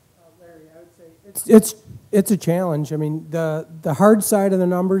 Larry, I would say it's a challenge. I mean, the hard side of the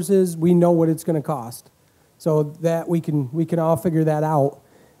numbers is we know what it's going to cost. So that we can all figure that out.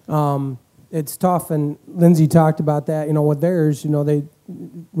 It's tough, and Lindsay talked about that. You know, with theirs, you know, they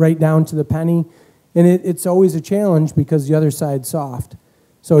right down to the penny, and it's always a challenge because the other side's soft.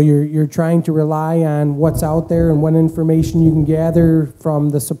 So you're trying to rely on what's out there and what information you can gather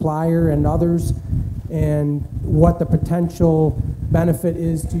from the supplier and others, and what the potential benefit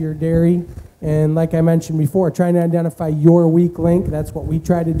is to your dairy. And like I mentioned before, trying to identify your weak link. That's what we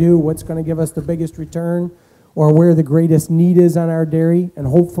try to do. What's going to give us the biggest return, or where the greatest need is on our dairy, and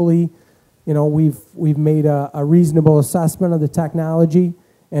hopefully, you know, we've made a reasonable assessment of the technology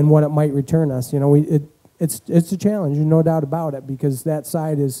and what it might return us. You know, it's a challenge, no doubt about it, because that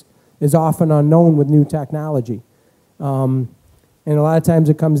side is often unknown with new technology, and a lot of times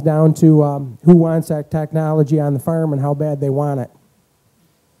it comes down to who wants that technology on the farm and how bad they want it.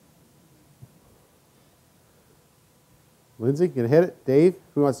 Lindsay, gonna hit it. Dave,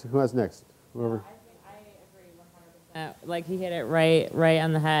 who wants next? Whoever. Like he hit it right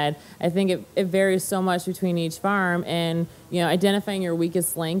on the head. I think it varies so much between each farm, and you know, identifying your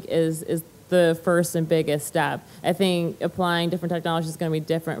weakest link is the first and biggest step. I think applying different technology is going to be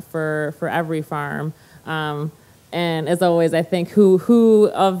different for every farm. And as always, I think who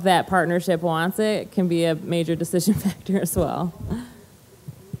of that partnership wants it can be a major decision factor as well.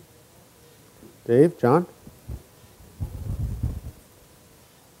 Dave, John?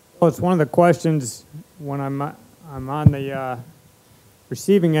 Well, it's one of the questions when I'm on the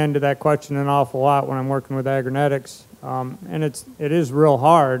receiving end of that question an awful lot when I'm working with agronetics, and it is real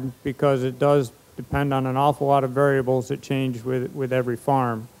hard because it does depend on an awful lot of variables that change with every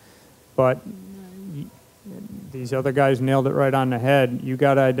farm. But these other guys nailed it right on the head. You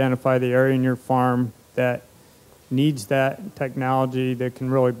got to identify the area in your farm that needs that technology that can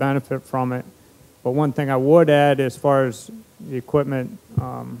really benefit from it. But one thing I would add as far as the equipment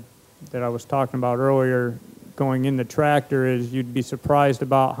that I was talking about earlier going in the tractor is you'd be surprised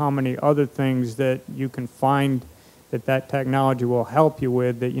about how many other things that you can find that technology will help you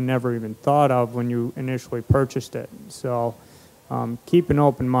with that you never even thought of when you initially purchased it. So keep an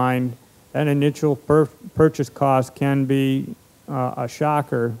open mind. That initial purchase cost can be a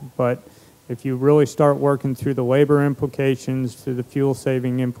shocker, but if you really start working through the labor implications, through the fuel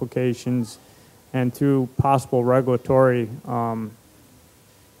saving implications, and through possible regulatory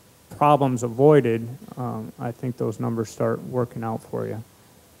problems avoided, I think those numbers start working out for you.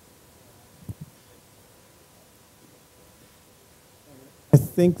 I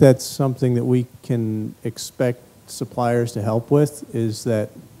think that's something that we can expect suppliers to help with, is that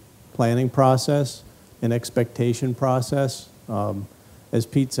planning process and expectation process. As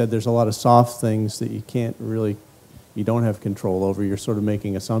Pete said, there's a lot of soft things that you can't really, you don't have control over. You're sort of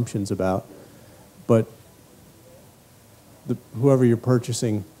making assumptions about. But whoever you're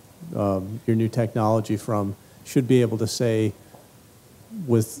purchasing your new technology from should be able to say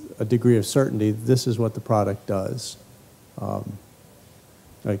with a degree of certainty, this is what the product does.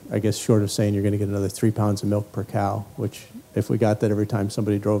 I guess short of saying you're going to get another 3 pounds of milk per cow, which if we got that every time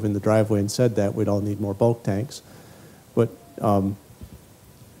somebody drove in the driveway and said that, we'd all need more bulk tanks. But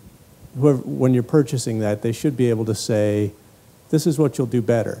when you're purchasing that, they should be able to say, this is what you'll do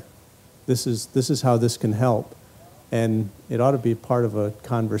better. This is how this can help. And it ought to be part of a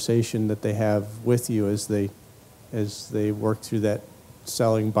conversation that they have with you as they work through that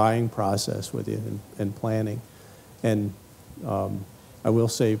selling, buying process with you and planning. And I will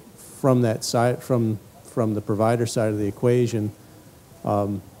say from that side, from the provider side of the equation,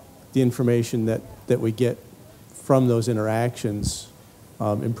 the information that we get from those interactions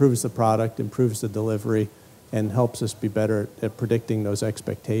improves the product, improves the delivery, and helps us be better at predicting those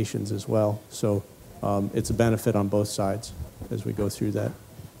expectations as well. So it's a benefit on both sides as we go through that.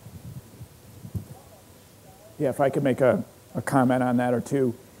 Yeah, if I could make a comment on that or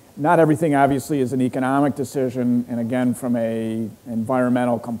two. Not everything obviously is an economic decision, and again, from a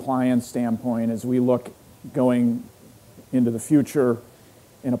environmental compliance standpoint, as we look going into the future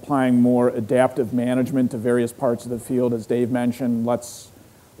and applying more adaptive management to various parts of the field, as Dave mentioned, let's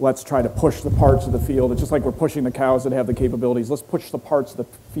try to push the parts of the field. It's just like we're pushing the cows that have the capabilities. Let's push the parts of the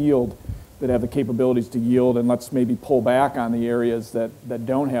field that have the capabilities to yield, and let's maybe pull back on the areas that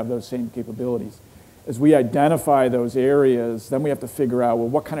don't have those same capabilities. As we identify those areas, then we have to figure out, well,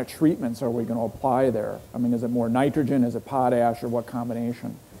 what kind of treatments are we going to apply there? I mean, is it more nitrogen, is it potash, or what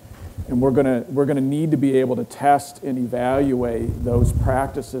combination? And we're going to need to be able to test and evaluate those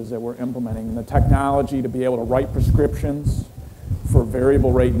practices that we're implementing, and the technology to be able to write prescriptions for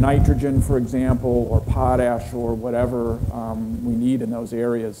variable rate nitrogen, for example, or potash, or whatever we need in those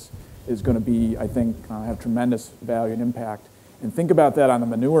areas is going to be, I think, have tremendous value and impact. And think about that on the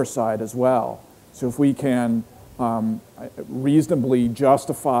manure side as well. So if we can reasonably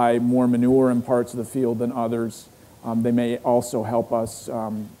justify more manure in parts of the field than others, they may also help us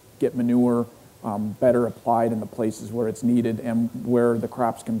get manure better applied in the places where it's needed and where the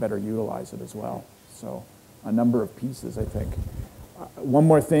crops can better utilize it as well. So a number of pieces, I think. One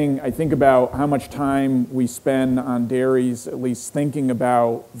more thing, I think about how much time we spend on dairies, at least thinking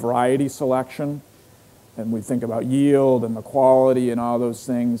about variety selection, and we think about yield and the quality and all those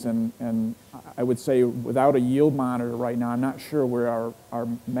things, and I would say without a yield monitor right now, I'm not sure we are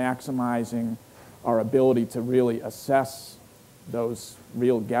maximizing our ability to really assess those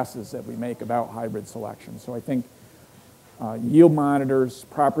real guesses that we make about hybrid selection. So I think yield monitors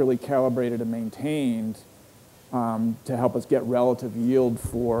properly calibrated and maintained to help us get relative yield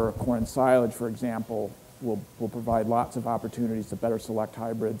for corn silage, for example, will provide lots of opportunities to better select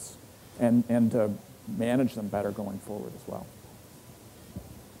hybrids and to manage them better going forward as well.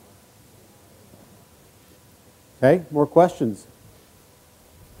 Okay, more questions?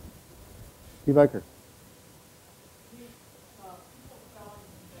 Steve Eicher.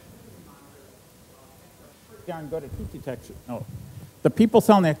 Darn good at heat detection. No. The people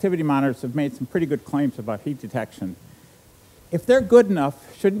selling the activity monitors have made some pretty good claims about heat detection. If they're good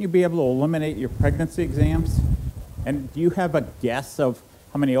enough, shouldn't you be able to eliminate your pregnancy exams? And do you have a guess of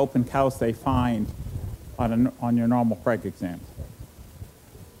how many open cows they find on your normal preg exams?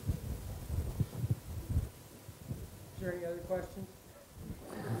 Is there any other questions?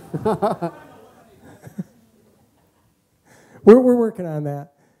 We're working on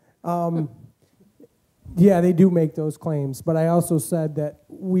that. Yeah, they do make those claims, but I also said that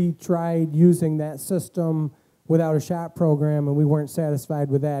we tried using that system without a shot program, and we weren't satisfied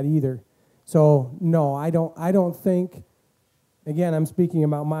with that either. So no, I don't think, again, I'm speaking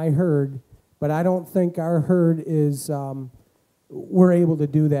about my herd, but I don't think our herd is, we're able to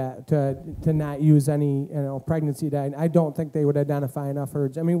do that, to not use any, pregnancy diet. I don't think they would identify enough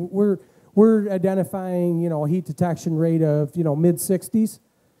herds. I mean, we're identifying, a heat detection rate of, mid-60s,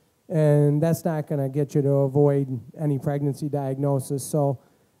 and that's not going to get you to avoid any pregnancy diagnosis. So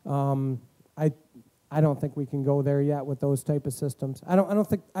I don't think we can go there yet with those type of systems.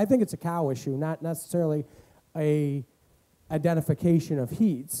 I think it's a cow issue, not necessarily a identification of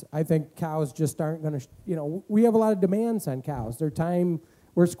heats. I think cows just aren't going to, we have a lot of demands on cows.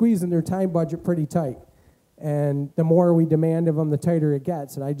 We're squeezing their time budget pretty tight. And the more we demand of them, the tighter it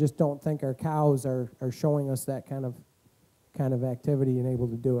gets. And I just don't think our cows are showing us that kind of activity and able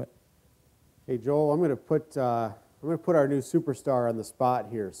to do it. Hey Joel, I'm going to put our new superstar on the spot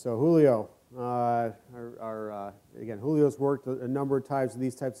here. So Julio, again, Julio's worked a number of times with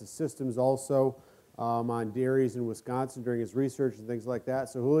these types of systems also on dairies in Wisconsin during his research and things like that.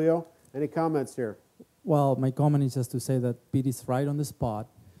 So Julio, any comments here? Well, my comment is just to say that Pete is right on the spot.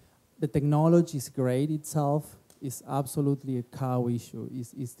 The technology is great itself. It's absolutely a cow issue.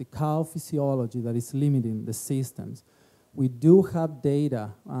 It's the cow physiology that is limiting the systems. We do have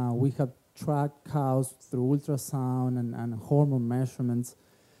data. We have tracked cows through ultrasound and hormone measurements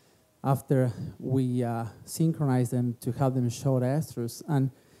after we synchronize them to have them show estrus. And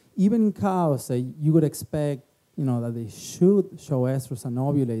even in cows that you would expect, that they should show estrus and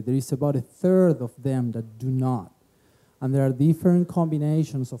ovulate, there is about a third of them that do not. And there are different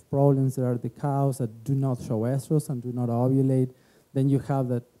combinations of problems. There are the cows that do not show estrus and do not ovulate. Then you have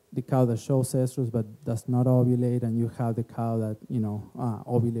the cow that shows estrus but does not ovulate, and you have the cow that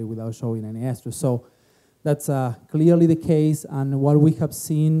ovulate without showing any estrus. So that's clearly the case. And what we have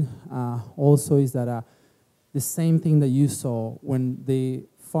seen also is that the same thing that you saw when the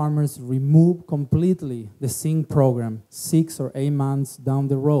farmers remove completely the zinc program 6 or 8 months down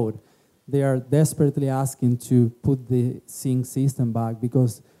the road, they are desperately asking to put the zinc system back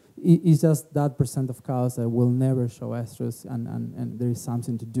because it's just that % of cows that will never show estrus, and there is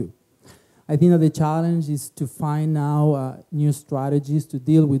something to do. I think that the challenge is to find now new strategies to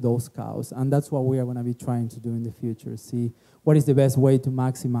deal with those cows, and that's what we are going to be trying to do in the future, see what is the best way to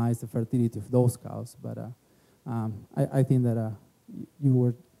maximize the fertility of those cows. But I think that you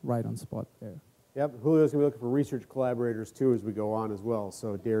were right on spot there. Yep, Julio's going to be looking for research collaborators too as we go on as well,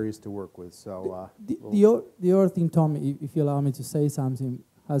 so dairies to work with. So the other thing, Tom, if you allow me to say something,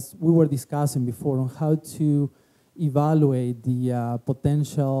 as we were discussing before on how to evaluate the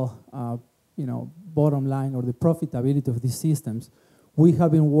potential, bottom line or the profitability of these systems, we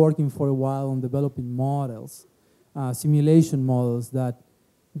have been working for a while on developing models, simulation models that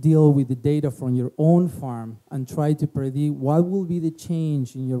deal with the data from your own farm and try to predict what will be the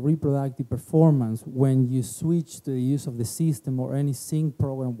change in your reproductive performance when you switch to the use of the system or any zinc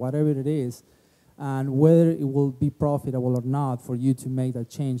program, whatever it is, and whether it will be profitable or not for you to make that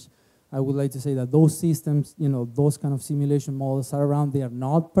change. I would like to say that those systems, those kind of simulation models are around. They are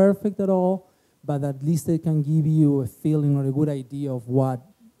not perfect at all, but at least they can give you a feeling or a good idea of what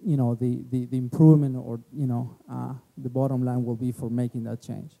the improvement or the bottom line will be for making that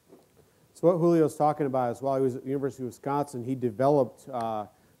change. So what Julio's talking about is while he was at the University of Wisconsin, he developed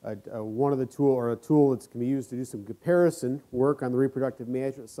one of the a tool that can be used to do some comparison work on the reproductive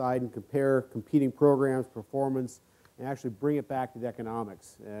management side and compare competing programs, performance, and actually bring it back to the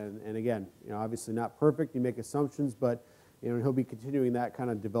economics. And again, obviously not perfect. You make assumptions, but he'll be continuing that kind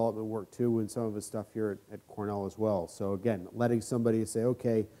of development work too in some of his stuff here at Cornell as well. So again, letting somebody say,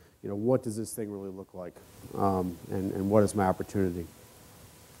 okay, what does this thing really look like, and what is my opportunity?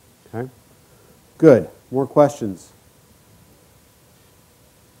 Okay, good. More questions?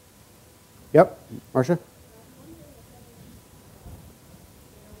 Yep, Marcia.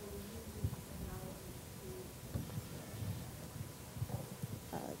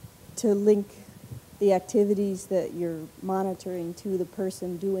 To link the activities that you're monitoring to the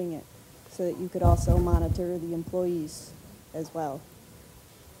person doing it so that you could also monitor the employees as well.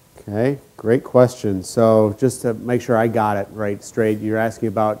 Okay, great question. So just to make sure I got it right straight, you're asking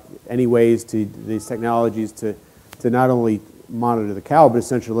about any ways to these technologies to not only monitor the cow, but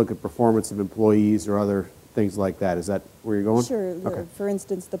essentially look at performance of employees or other things like that. Is that where you're going? Sure. Okay. For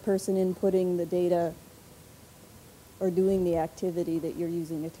instance, the person inputting the data or doing the activity that you're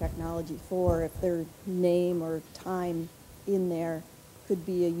using the technology for, if their name or time in there could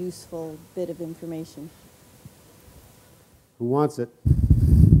be a useful bit of information. Who wants it?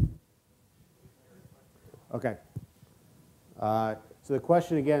 Okay. So the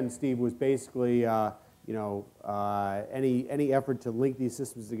question again, Steve, was basically you know, any effort to link these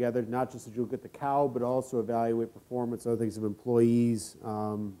systems together, not just that you look at the cow, but also evaluate performance, other things of employees,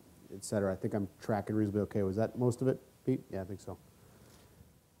 et cetera. I think I'm tracking reasonably okay. Was that most of it, Pete? Yeah, I think so.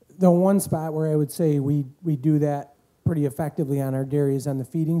 The one spot where I would say we do that pretty effectively on our dairy is on the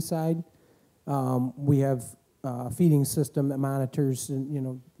feeding side. We have a feeding system that monitors, you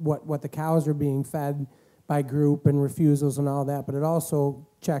know, what the cows are being fed by group and refusals and all that, but it also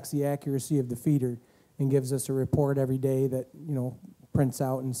checks the accuracy of the feeder and gives us a report every day that, you know, prints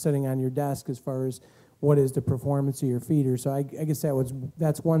out and sitting on your desk as far as what is the performance of your feeder. So I guess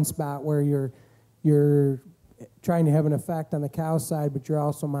that's one spot where you're trying to have an effect on the cow side, but you're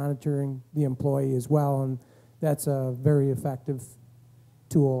also monitoring the employee as well, and that's a very effective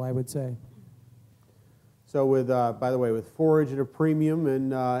tool, I would say. So with, by the way, with forage at a premium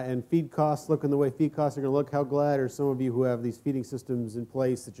and feed costs looking the way feed costs are going to look, how glad are some of you who have these feeding systems in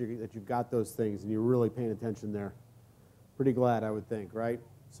place that you've got those things and you're really paying attention there? Pretty glad, I would think, right?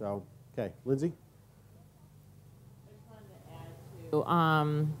 So, okay, Lindsay? I just wanted to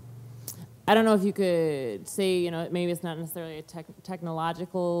add to, I don't know if you could say, you know, maybe it's not necessarily a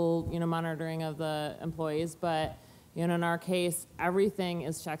technological, you know, monitoring of the employees, but, you know, in our case, everything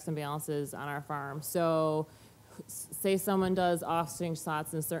is checks and balances on our farm. So say someone does off-string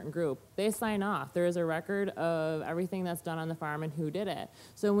slots in a certain group, they sign off. There is a record of everything that's done on the farm and who did it.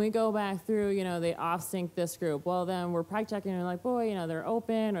 So when we go back through, you know, they off-sync this group, well, then we're probably checking and like, boy, you know, they're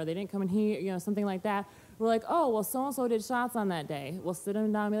open or they didn't come in here, you know, something like that. We're like, oh, well, so-and-so did shots on that day. We'll sit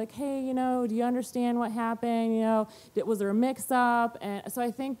them down and be like, hey, you know, do you understand what happened? You know, was there a mix-up? And so I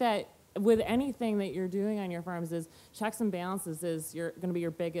think that with anything that you're doing on your farms is checks and balances is going to be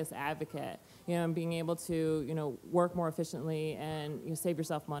your biggest advocate, you know, and being able to, you know, work more efficiently and, you know, save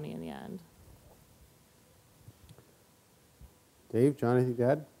yourself money in the end. Dave, John, anything to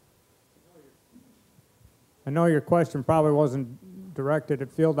add? I know your question probably wasn't directed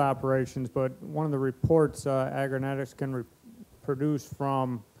at field operations, but one of the reports agronetics can produce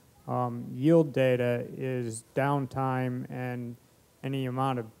from yield data is downtime and any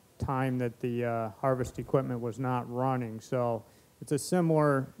amount of time that the harvest equipment was not running. So it's a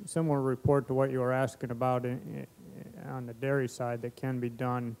similar report to what you were asking about on the dairy side that can be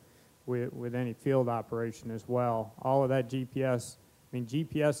done with any field operation as well. All of that GPS, I mean,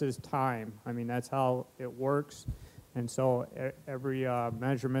 GPS is time. I mean, that's how it works. And so every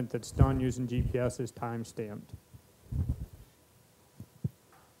measurement that's done using GPS is time stamped.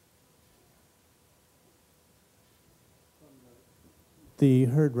 The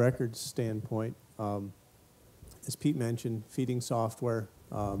herd records standpoint, as Pete mentioned, feeding software,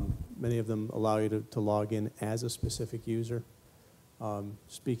 many of them allow you to log in as a specific user.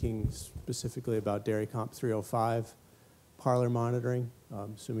 Speaking specifically about DairyComp 305, parlor monitoring,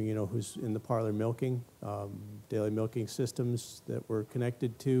 assuming you know who's in the parlor milking, daily milking systems that we're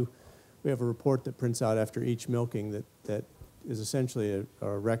connected to. We have a report that prints out after each milking that is essentially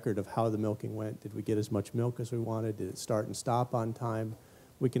a record of how the milking went. Did we get as much milk as we wanted? Did it start and stop on time?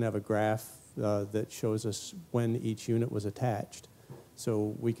 We can have a graph that shows us when each unit was attached.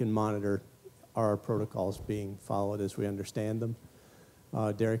 So we can monitor our protocols being followed as we understand them.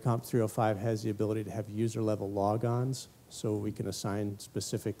 DairyComp 305 has the ability to have user-level logons, so we can assign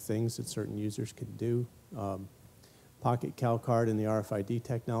specific things that certain users can do. Pocket CalCard and the RFID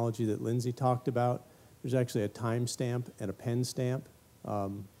technology that Lindsay talked about, there's actually a timestamp and a pen stamp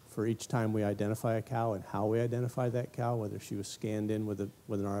for each time we identify a cow and how we identify that cow, whether she was scanned in with an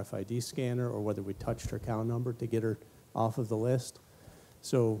RFID scanner or whether we touched her cow number to get her off of the list.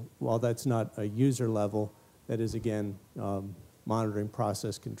 So while that's not a user level, that is, again, monitoring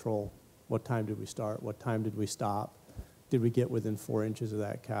process control. What time did we start? What time did we stop? Did we get within 4 inches of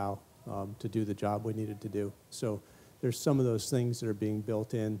that cow to do the job we needed to do? So there's some of those things that are being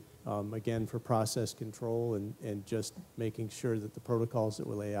built in, again, for process control and just making sure that the protocols that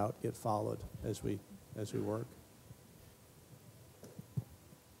we lay out get followed as we work.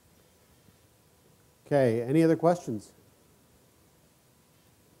 Okay, any other questions?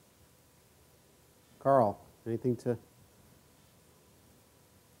 Carl, anything to?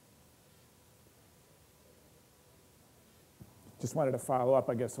 Just wanted to follow up,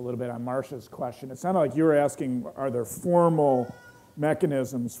 I guess, a little bit on Marcia's question. It sounded like you were asking, are there formal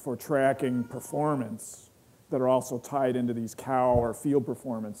mechanisms for tracking performance that are also tied into these cow or field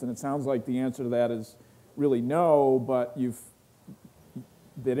performance? And it sounds like the answer to that is really no, but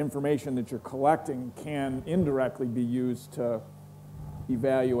that information that you're collecting can indirectly be used to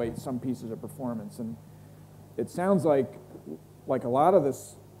evaluate some pieces of performance. And it sounds like a lot of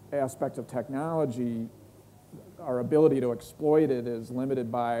this aspect of technology our ability to exploit it is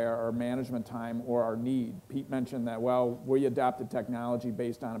limited by our management time or our need. Pete mentioned that, well, we adopted technology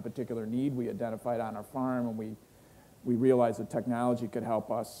based on a particular need we identified on our farm, and we realized that technology could help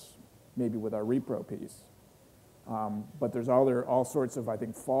us maybe with our repro piece. But there's all sorts of, I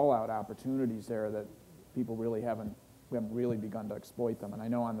think, fallout opportunities there that people we haven't really begun to exploit them. And I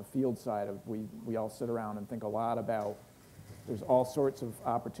know on the field side, we all sit around and think a lot about, there's all sorts of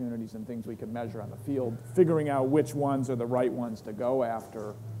opportunities and things we can measure on the field. Figuring out which ones are the right ones to go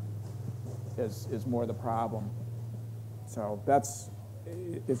after is more the problem. So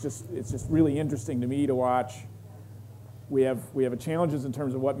it's just really interesting to me to watch. We have challenges in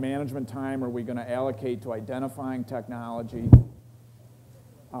terms of what management time are we going to allocate to identifying technology,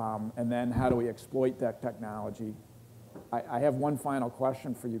 and then how do we exploit that technology. I have one final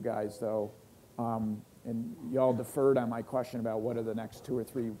question for you guys, though. And y'all deferred on my question about what are the next 2 or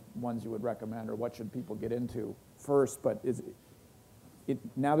 3 ones you would recommend, or what should people get into first. But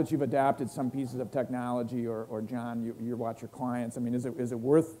now that you've adapted some pieces of technology, or John, you watch your clients, I mean, is it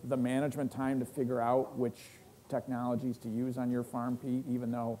worth the management time to figure out which technologies to use on your farm, Pete,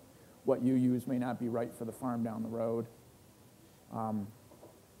 even though what you use may not be right for the farm down the road?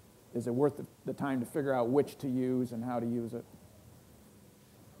 Is it worth the time to figure out which to use and how to use it?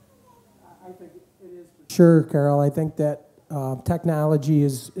 I think it is for sure, Carol. I think that technology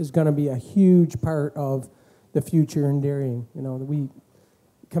is going to be a huge part of the future in dairying. You know,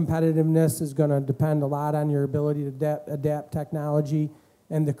 competitiveness is going to depend a lot on your ability to adapt technology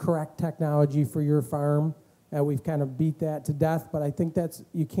and the correct technology for your farm. We've kind of beat that to death, but I think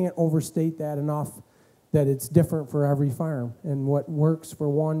you can't overstate that enough, that it's different for every farm, and what works for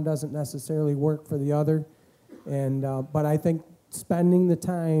one doesn't necessarily work for the other. And but I think spending the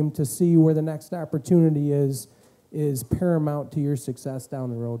time to see where the next opportunity is paramount to your success down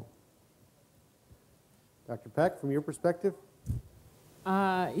the road. Dr. Peck, from your perspective?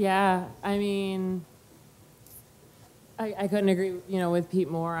 Yeah, I mean, I couldn't agree, with Pete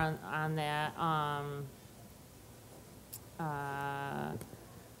more on that.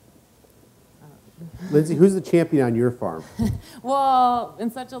 Lindsay, who's the champion on your farm? Well,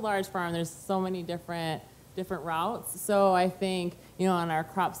 in such a large farm, there's so many different routes. So I think, on our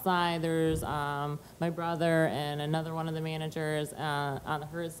crop side, there's my brother and another one of the managers. On the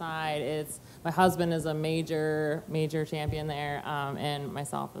herd side, my husband is a major champion there, and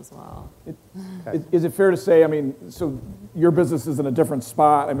myself as well. Is it fair to say, I mean, so your business is in a different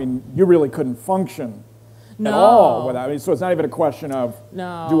spot. I mean, you really couldn't function at all without. I mean, so it's not even a question of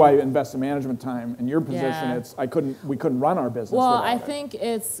do I invest in management time. In your position, we couldn't run our business. Well, I think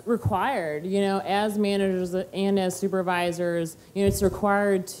it's required. As managers and as supervisors, it's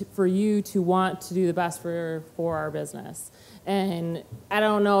required for you to want to do the best for our business. And I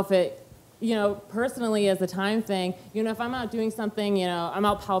don't know if it, personally as a time thing, if I'm out doing something, I'm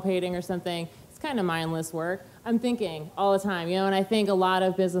out palpating or something, it's kind of mindless work. I'm thinking all the time, and I think a lot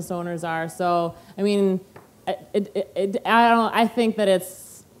of business owners are. So, I mean, I think that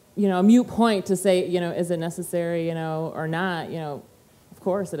it's, a moot point to say, is it necessary, or not? Of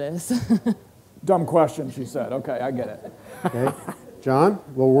course it is. Dumb question, she said. Okay, I get it. Okay. John,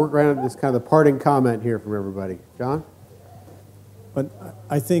 we'll work around this kind of the parting comment here from everybody. John? But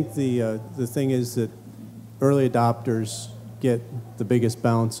I think the thing is that early adopters get the biggest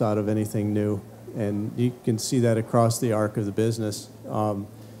bounce out of anything new, and you can see that across the arc of the business.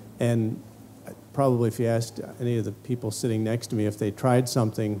 And probably if you asked any of the people sitting next to me if they tried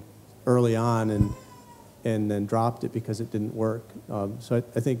something early on and then dropped it because it didn't work. So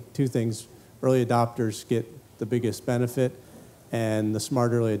I think 2 things. Early adopters get the biggest benefit, and the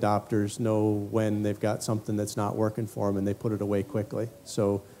smart early adopters know when they've got something that's not working for them, and they put it away quickly.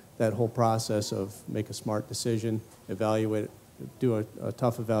 So that whole process of make a smart decision, evaluate it, do a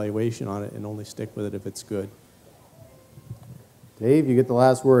tough evaluation on it, and only stick with it if it's good. Dave, you get the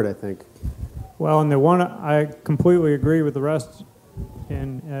last word, I think. Well, and the one, I completely agree with the rest,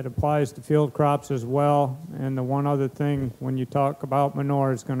 and it applies to field crops as well. And the one other thing, when you talk about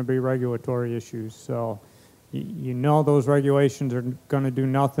manure, is going to be regulatory issues. So those regulations are going to do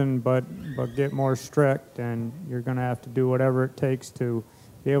nothing but get more strict, and you're going to have to do whatever it takes to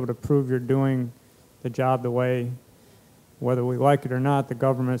be able to prove you're doing the job the way, whether we like it or not, the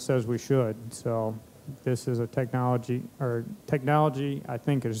government says we should. So this is a technology I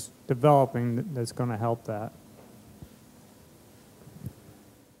think is developing that's going to help that.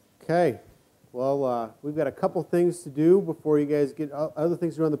 Okay. Well, we've got a couple things to do before you guys get other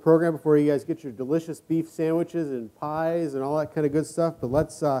things to do on the program before you guys get your delicious beef sandwiches and pies and all that kind of good stuff. But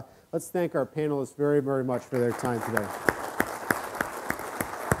let's thank our panelists very, very much for their time today.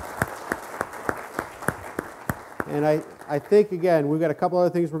 And I think, again, we've got a couple other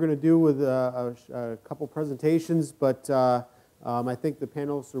things we're going to do with a couple presentations, but I think the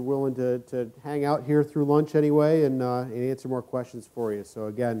panelists are willing to hang out here through lunch anyway and answer more questions for you. So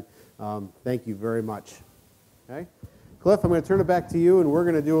again, thank you very much. Okay, Cliff, I'm going to turn it back to you, and we're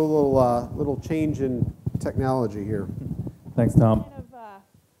going to do a little change in technology here. Thanks, Tom. Kind of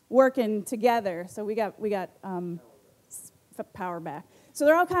working together. So we got power back. So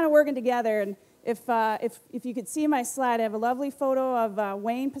they're all kind of working together. And if you could see my slide, I have a lovely photo of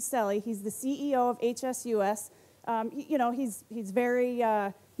Wayne Pacelli. He's the CEO of HSUS. You know, he's very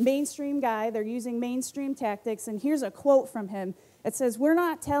mainstream guy. They're using mainstream tactics. And here's a quote from him. It says, "We're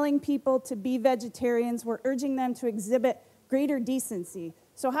not telling people to be vegetarians. We're urging them to exhibit greater decency."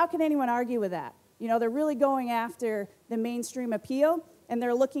 So how can anyone argue with that? You know, they're really going after the mainstream appeal, and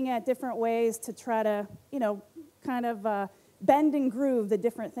they're looking at different ways to try to, you know, kind of bend and groove the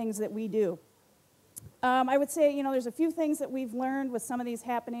different things that we do. I would say, you know, there's a few things that we've learned with some of these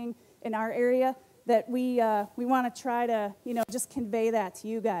happening in our area that we want to try to, you know, just convey that to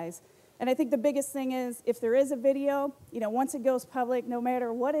you guys. And I think the biggest thing is, if there is a video, you know, once it goes public, no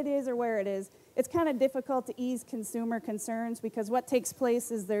matter what it is or where it is, it's kind of difficult to ease consumer concerns, because what takes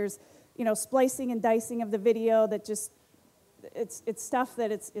place is there's, you know, splicing and dicing of the video that just, it's stuff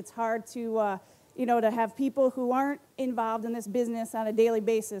that it's hard to, you know, to have people who aren't involved in this business on a daily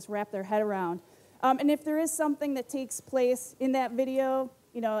basis wrap their head around. And if there is something that takes place in that video,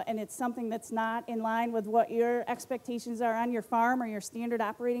 you know, and it's something that's not in line with what your expectations are on your farm or your standard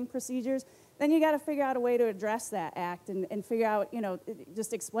operating procedures, then you got to figure out a way to address that act and figure out, you know,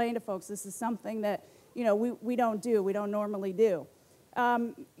 just explain to folks this is something that, you know, we don't do, we don't normally do.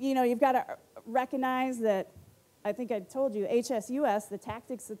 You know, you've got to recognize that, I think I told you, HSUS, the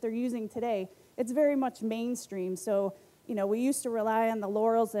tactics that they're using today, it's very much mainstream. So, you know, we used to rely on the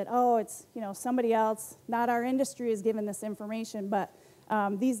laurels that, oh, it's, you know, somebody else, not our industry is given this information, but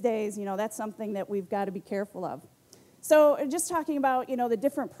these days, you know, that's something that we've got to be careful of. So just talking about, you know, the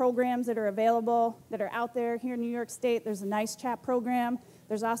different programs that are available, that are out there here in New York State, there's a Nice Chat program.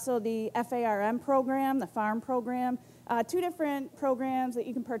 There's also the FARM program, the farm program. Two different programs that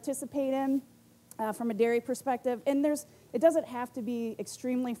you can participate in from a dairy perspective. And it doesn't have to be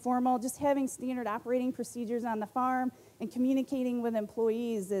extremely formal. Just having standard operating procedures on the farm and communicating with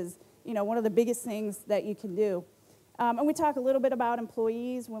employees is, you know, one of the biggest things that you can do. And we talk a little bit about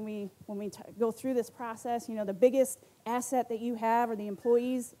employees when we go through this process. You know, the biggest asset that you have are the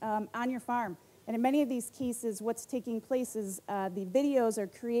employees on your farm. And in many of these cases, what's taking place is the videos are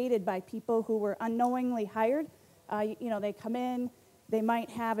created by people who were unknowingly hired. You know, they come in, they might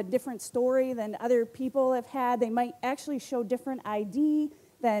have a different story than other people have had. They might actually show different ID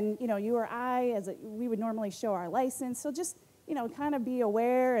than, you know, you or I, we would normally show our license. So just, you know, kind of be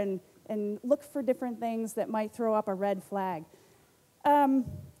aware and look for different things that might throw up a red flag.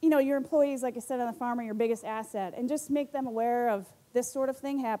 You know, your employees, like I said, on the farm are your biggest asset, and just make them aware of this sort of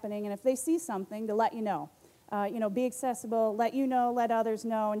thing happening, and if they see something, to let you know. You know, be accessible, let you know, let others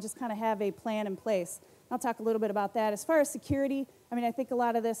know, and just kind of have a plan in place. I'll talk a little bit about that. As far as security, I mean, I think a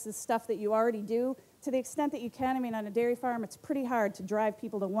lot of this is stuff that you already do. To the extent that you can, I mean, on a dairy farm, it's pretty hard to drive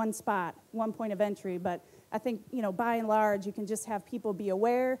people to one spot, one point of entry, but I think, you know, by and large, you can just have people be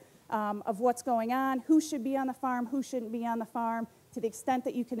aware of what's going on, who should be on the farm, who shouldn't be on the farm. To the extent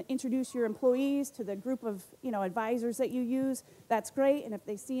that you can introduce your employees to the group of, you know, advisors that you use, that's great. And if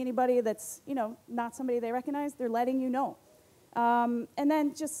they see anybody that's, you know, not somebody they recognize, they're letting you know. And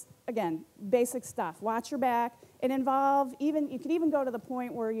then just, again, basic stuff. Watch your back and involve, you could even go to the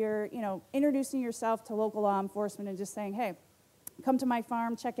point where you're, you know, introducing yourself to local law enforcement and just saying, hey, come to my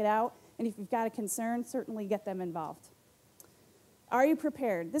farm, check it out. And if you've got a concern, certainly get them involved. Are you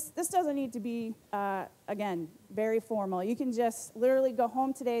prepared? This doesn't need to be, again, very formal. You can just literally go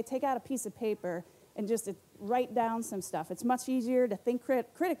home today, take out a piece of paper, and just write down some stuff. It's much easier to think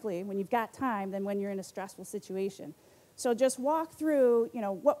critically when you've got time than when you're in a stressful situation. So just walk through, you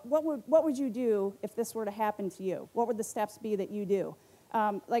know, what would you do if this were to happen to you? What would the steps be that you do?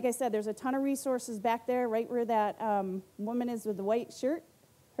 Like I said, there's a ton of resources back there, right where that woman is with the white shirt.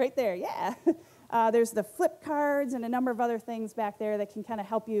 Right there, yeah. There's the flip cards and a number of other things back there that can kind of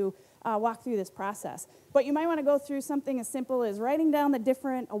help you walk through this process. But you might want to go through something as simple as writing down the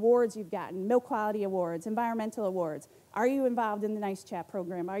different awards you've gotten, milk quality awards, environmental awards. Are you involved in the Nice Chat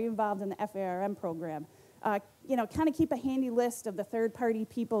program? Are you involved in the FARM program? You know, kind of keep a handy list of the third-party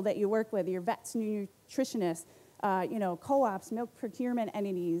people that you work with, your vets and your nutritionists, you know, co-ops, milk procurement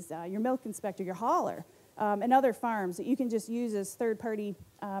entities, your milk inspector, your hauler, and other farms that you can just use as third-party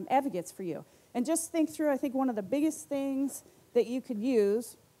advocates for you. And just think through, I think one of the biggest things that you could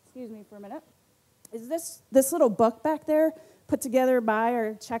use, excuse me for a minute, is this little book back there, put together by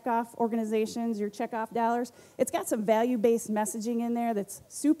our checkoff organizations, your checkoff dollars. It's got some value-based messaging in there that's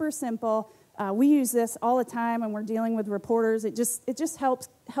super simple. We use this all the time when we're dealing with reporters. It just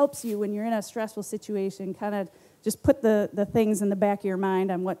helps you when you're in a stressful situation, kind of just put the things in the back of your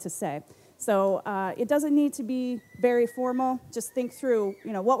mind on what to say. So it doesn't need to be very formal. Just think through,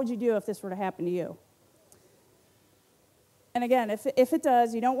 what would you do if this were to happen to you? And again, if it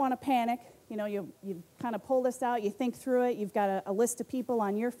does, you don't want to panic. You kind of pull this out, you think through it. You've got a list of people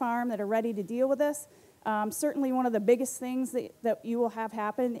on your farm that are ready to deal with this. Certainly one of the biggest things that you will have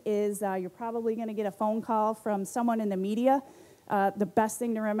happen is you're probably going to get a phone call from someone in the media. The best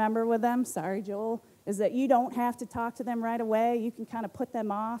thing to remember with them, sorry, Joel, is that you don't have to talk to them right away. You can kind of put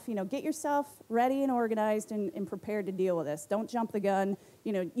them off. Get yourself ready and organized and prepared to deal with this. Don't jump the gun.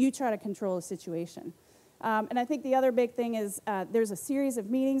 You try to control the situation. And I think the other big thing is there's a series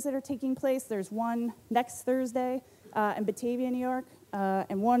of meetings that are taking place. There's one next Thursday in Batavia, New York,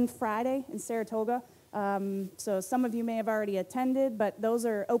 and one Friday in Saratoga. So some of you may have already attended, but those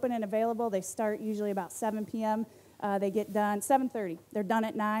are open and available. They start usually about 7 p.m. They get done 7:30. They're done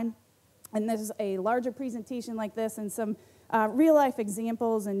at 9. And there's a larger presentation like this and some real-life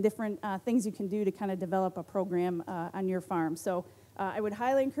examples and different things you can do to kind of develop a program on your farm. So I would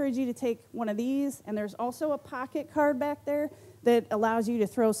highly encourage you to take one of these. And there's also a pocket card back there that allows you to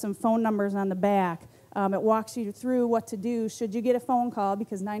throw some phone numbers on the back. It walks you through what to do should you get a phone call,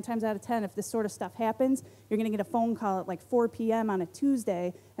 because 9 times out of 10, if this sort of stuff happens, you're going to get a phone call at like 4 p.m. on a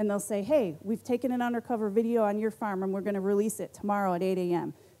Tuesday, and they'll say, hey, we've taken an undercover video on your farm, and we're going to release it tomorrow at 8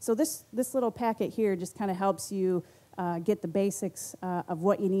 a.m. So this little packet here just kind of helps you get the basics of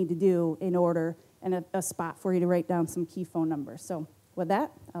what you need to do in order, and a spot for you to write down some key phone numbers. So with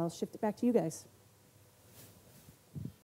that, I'll shift it back to you guys.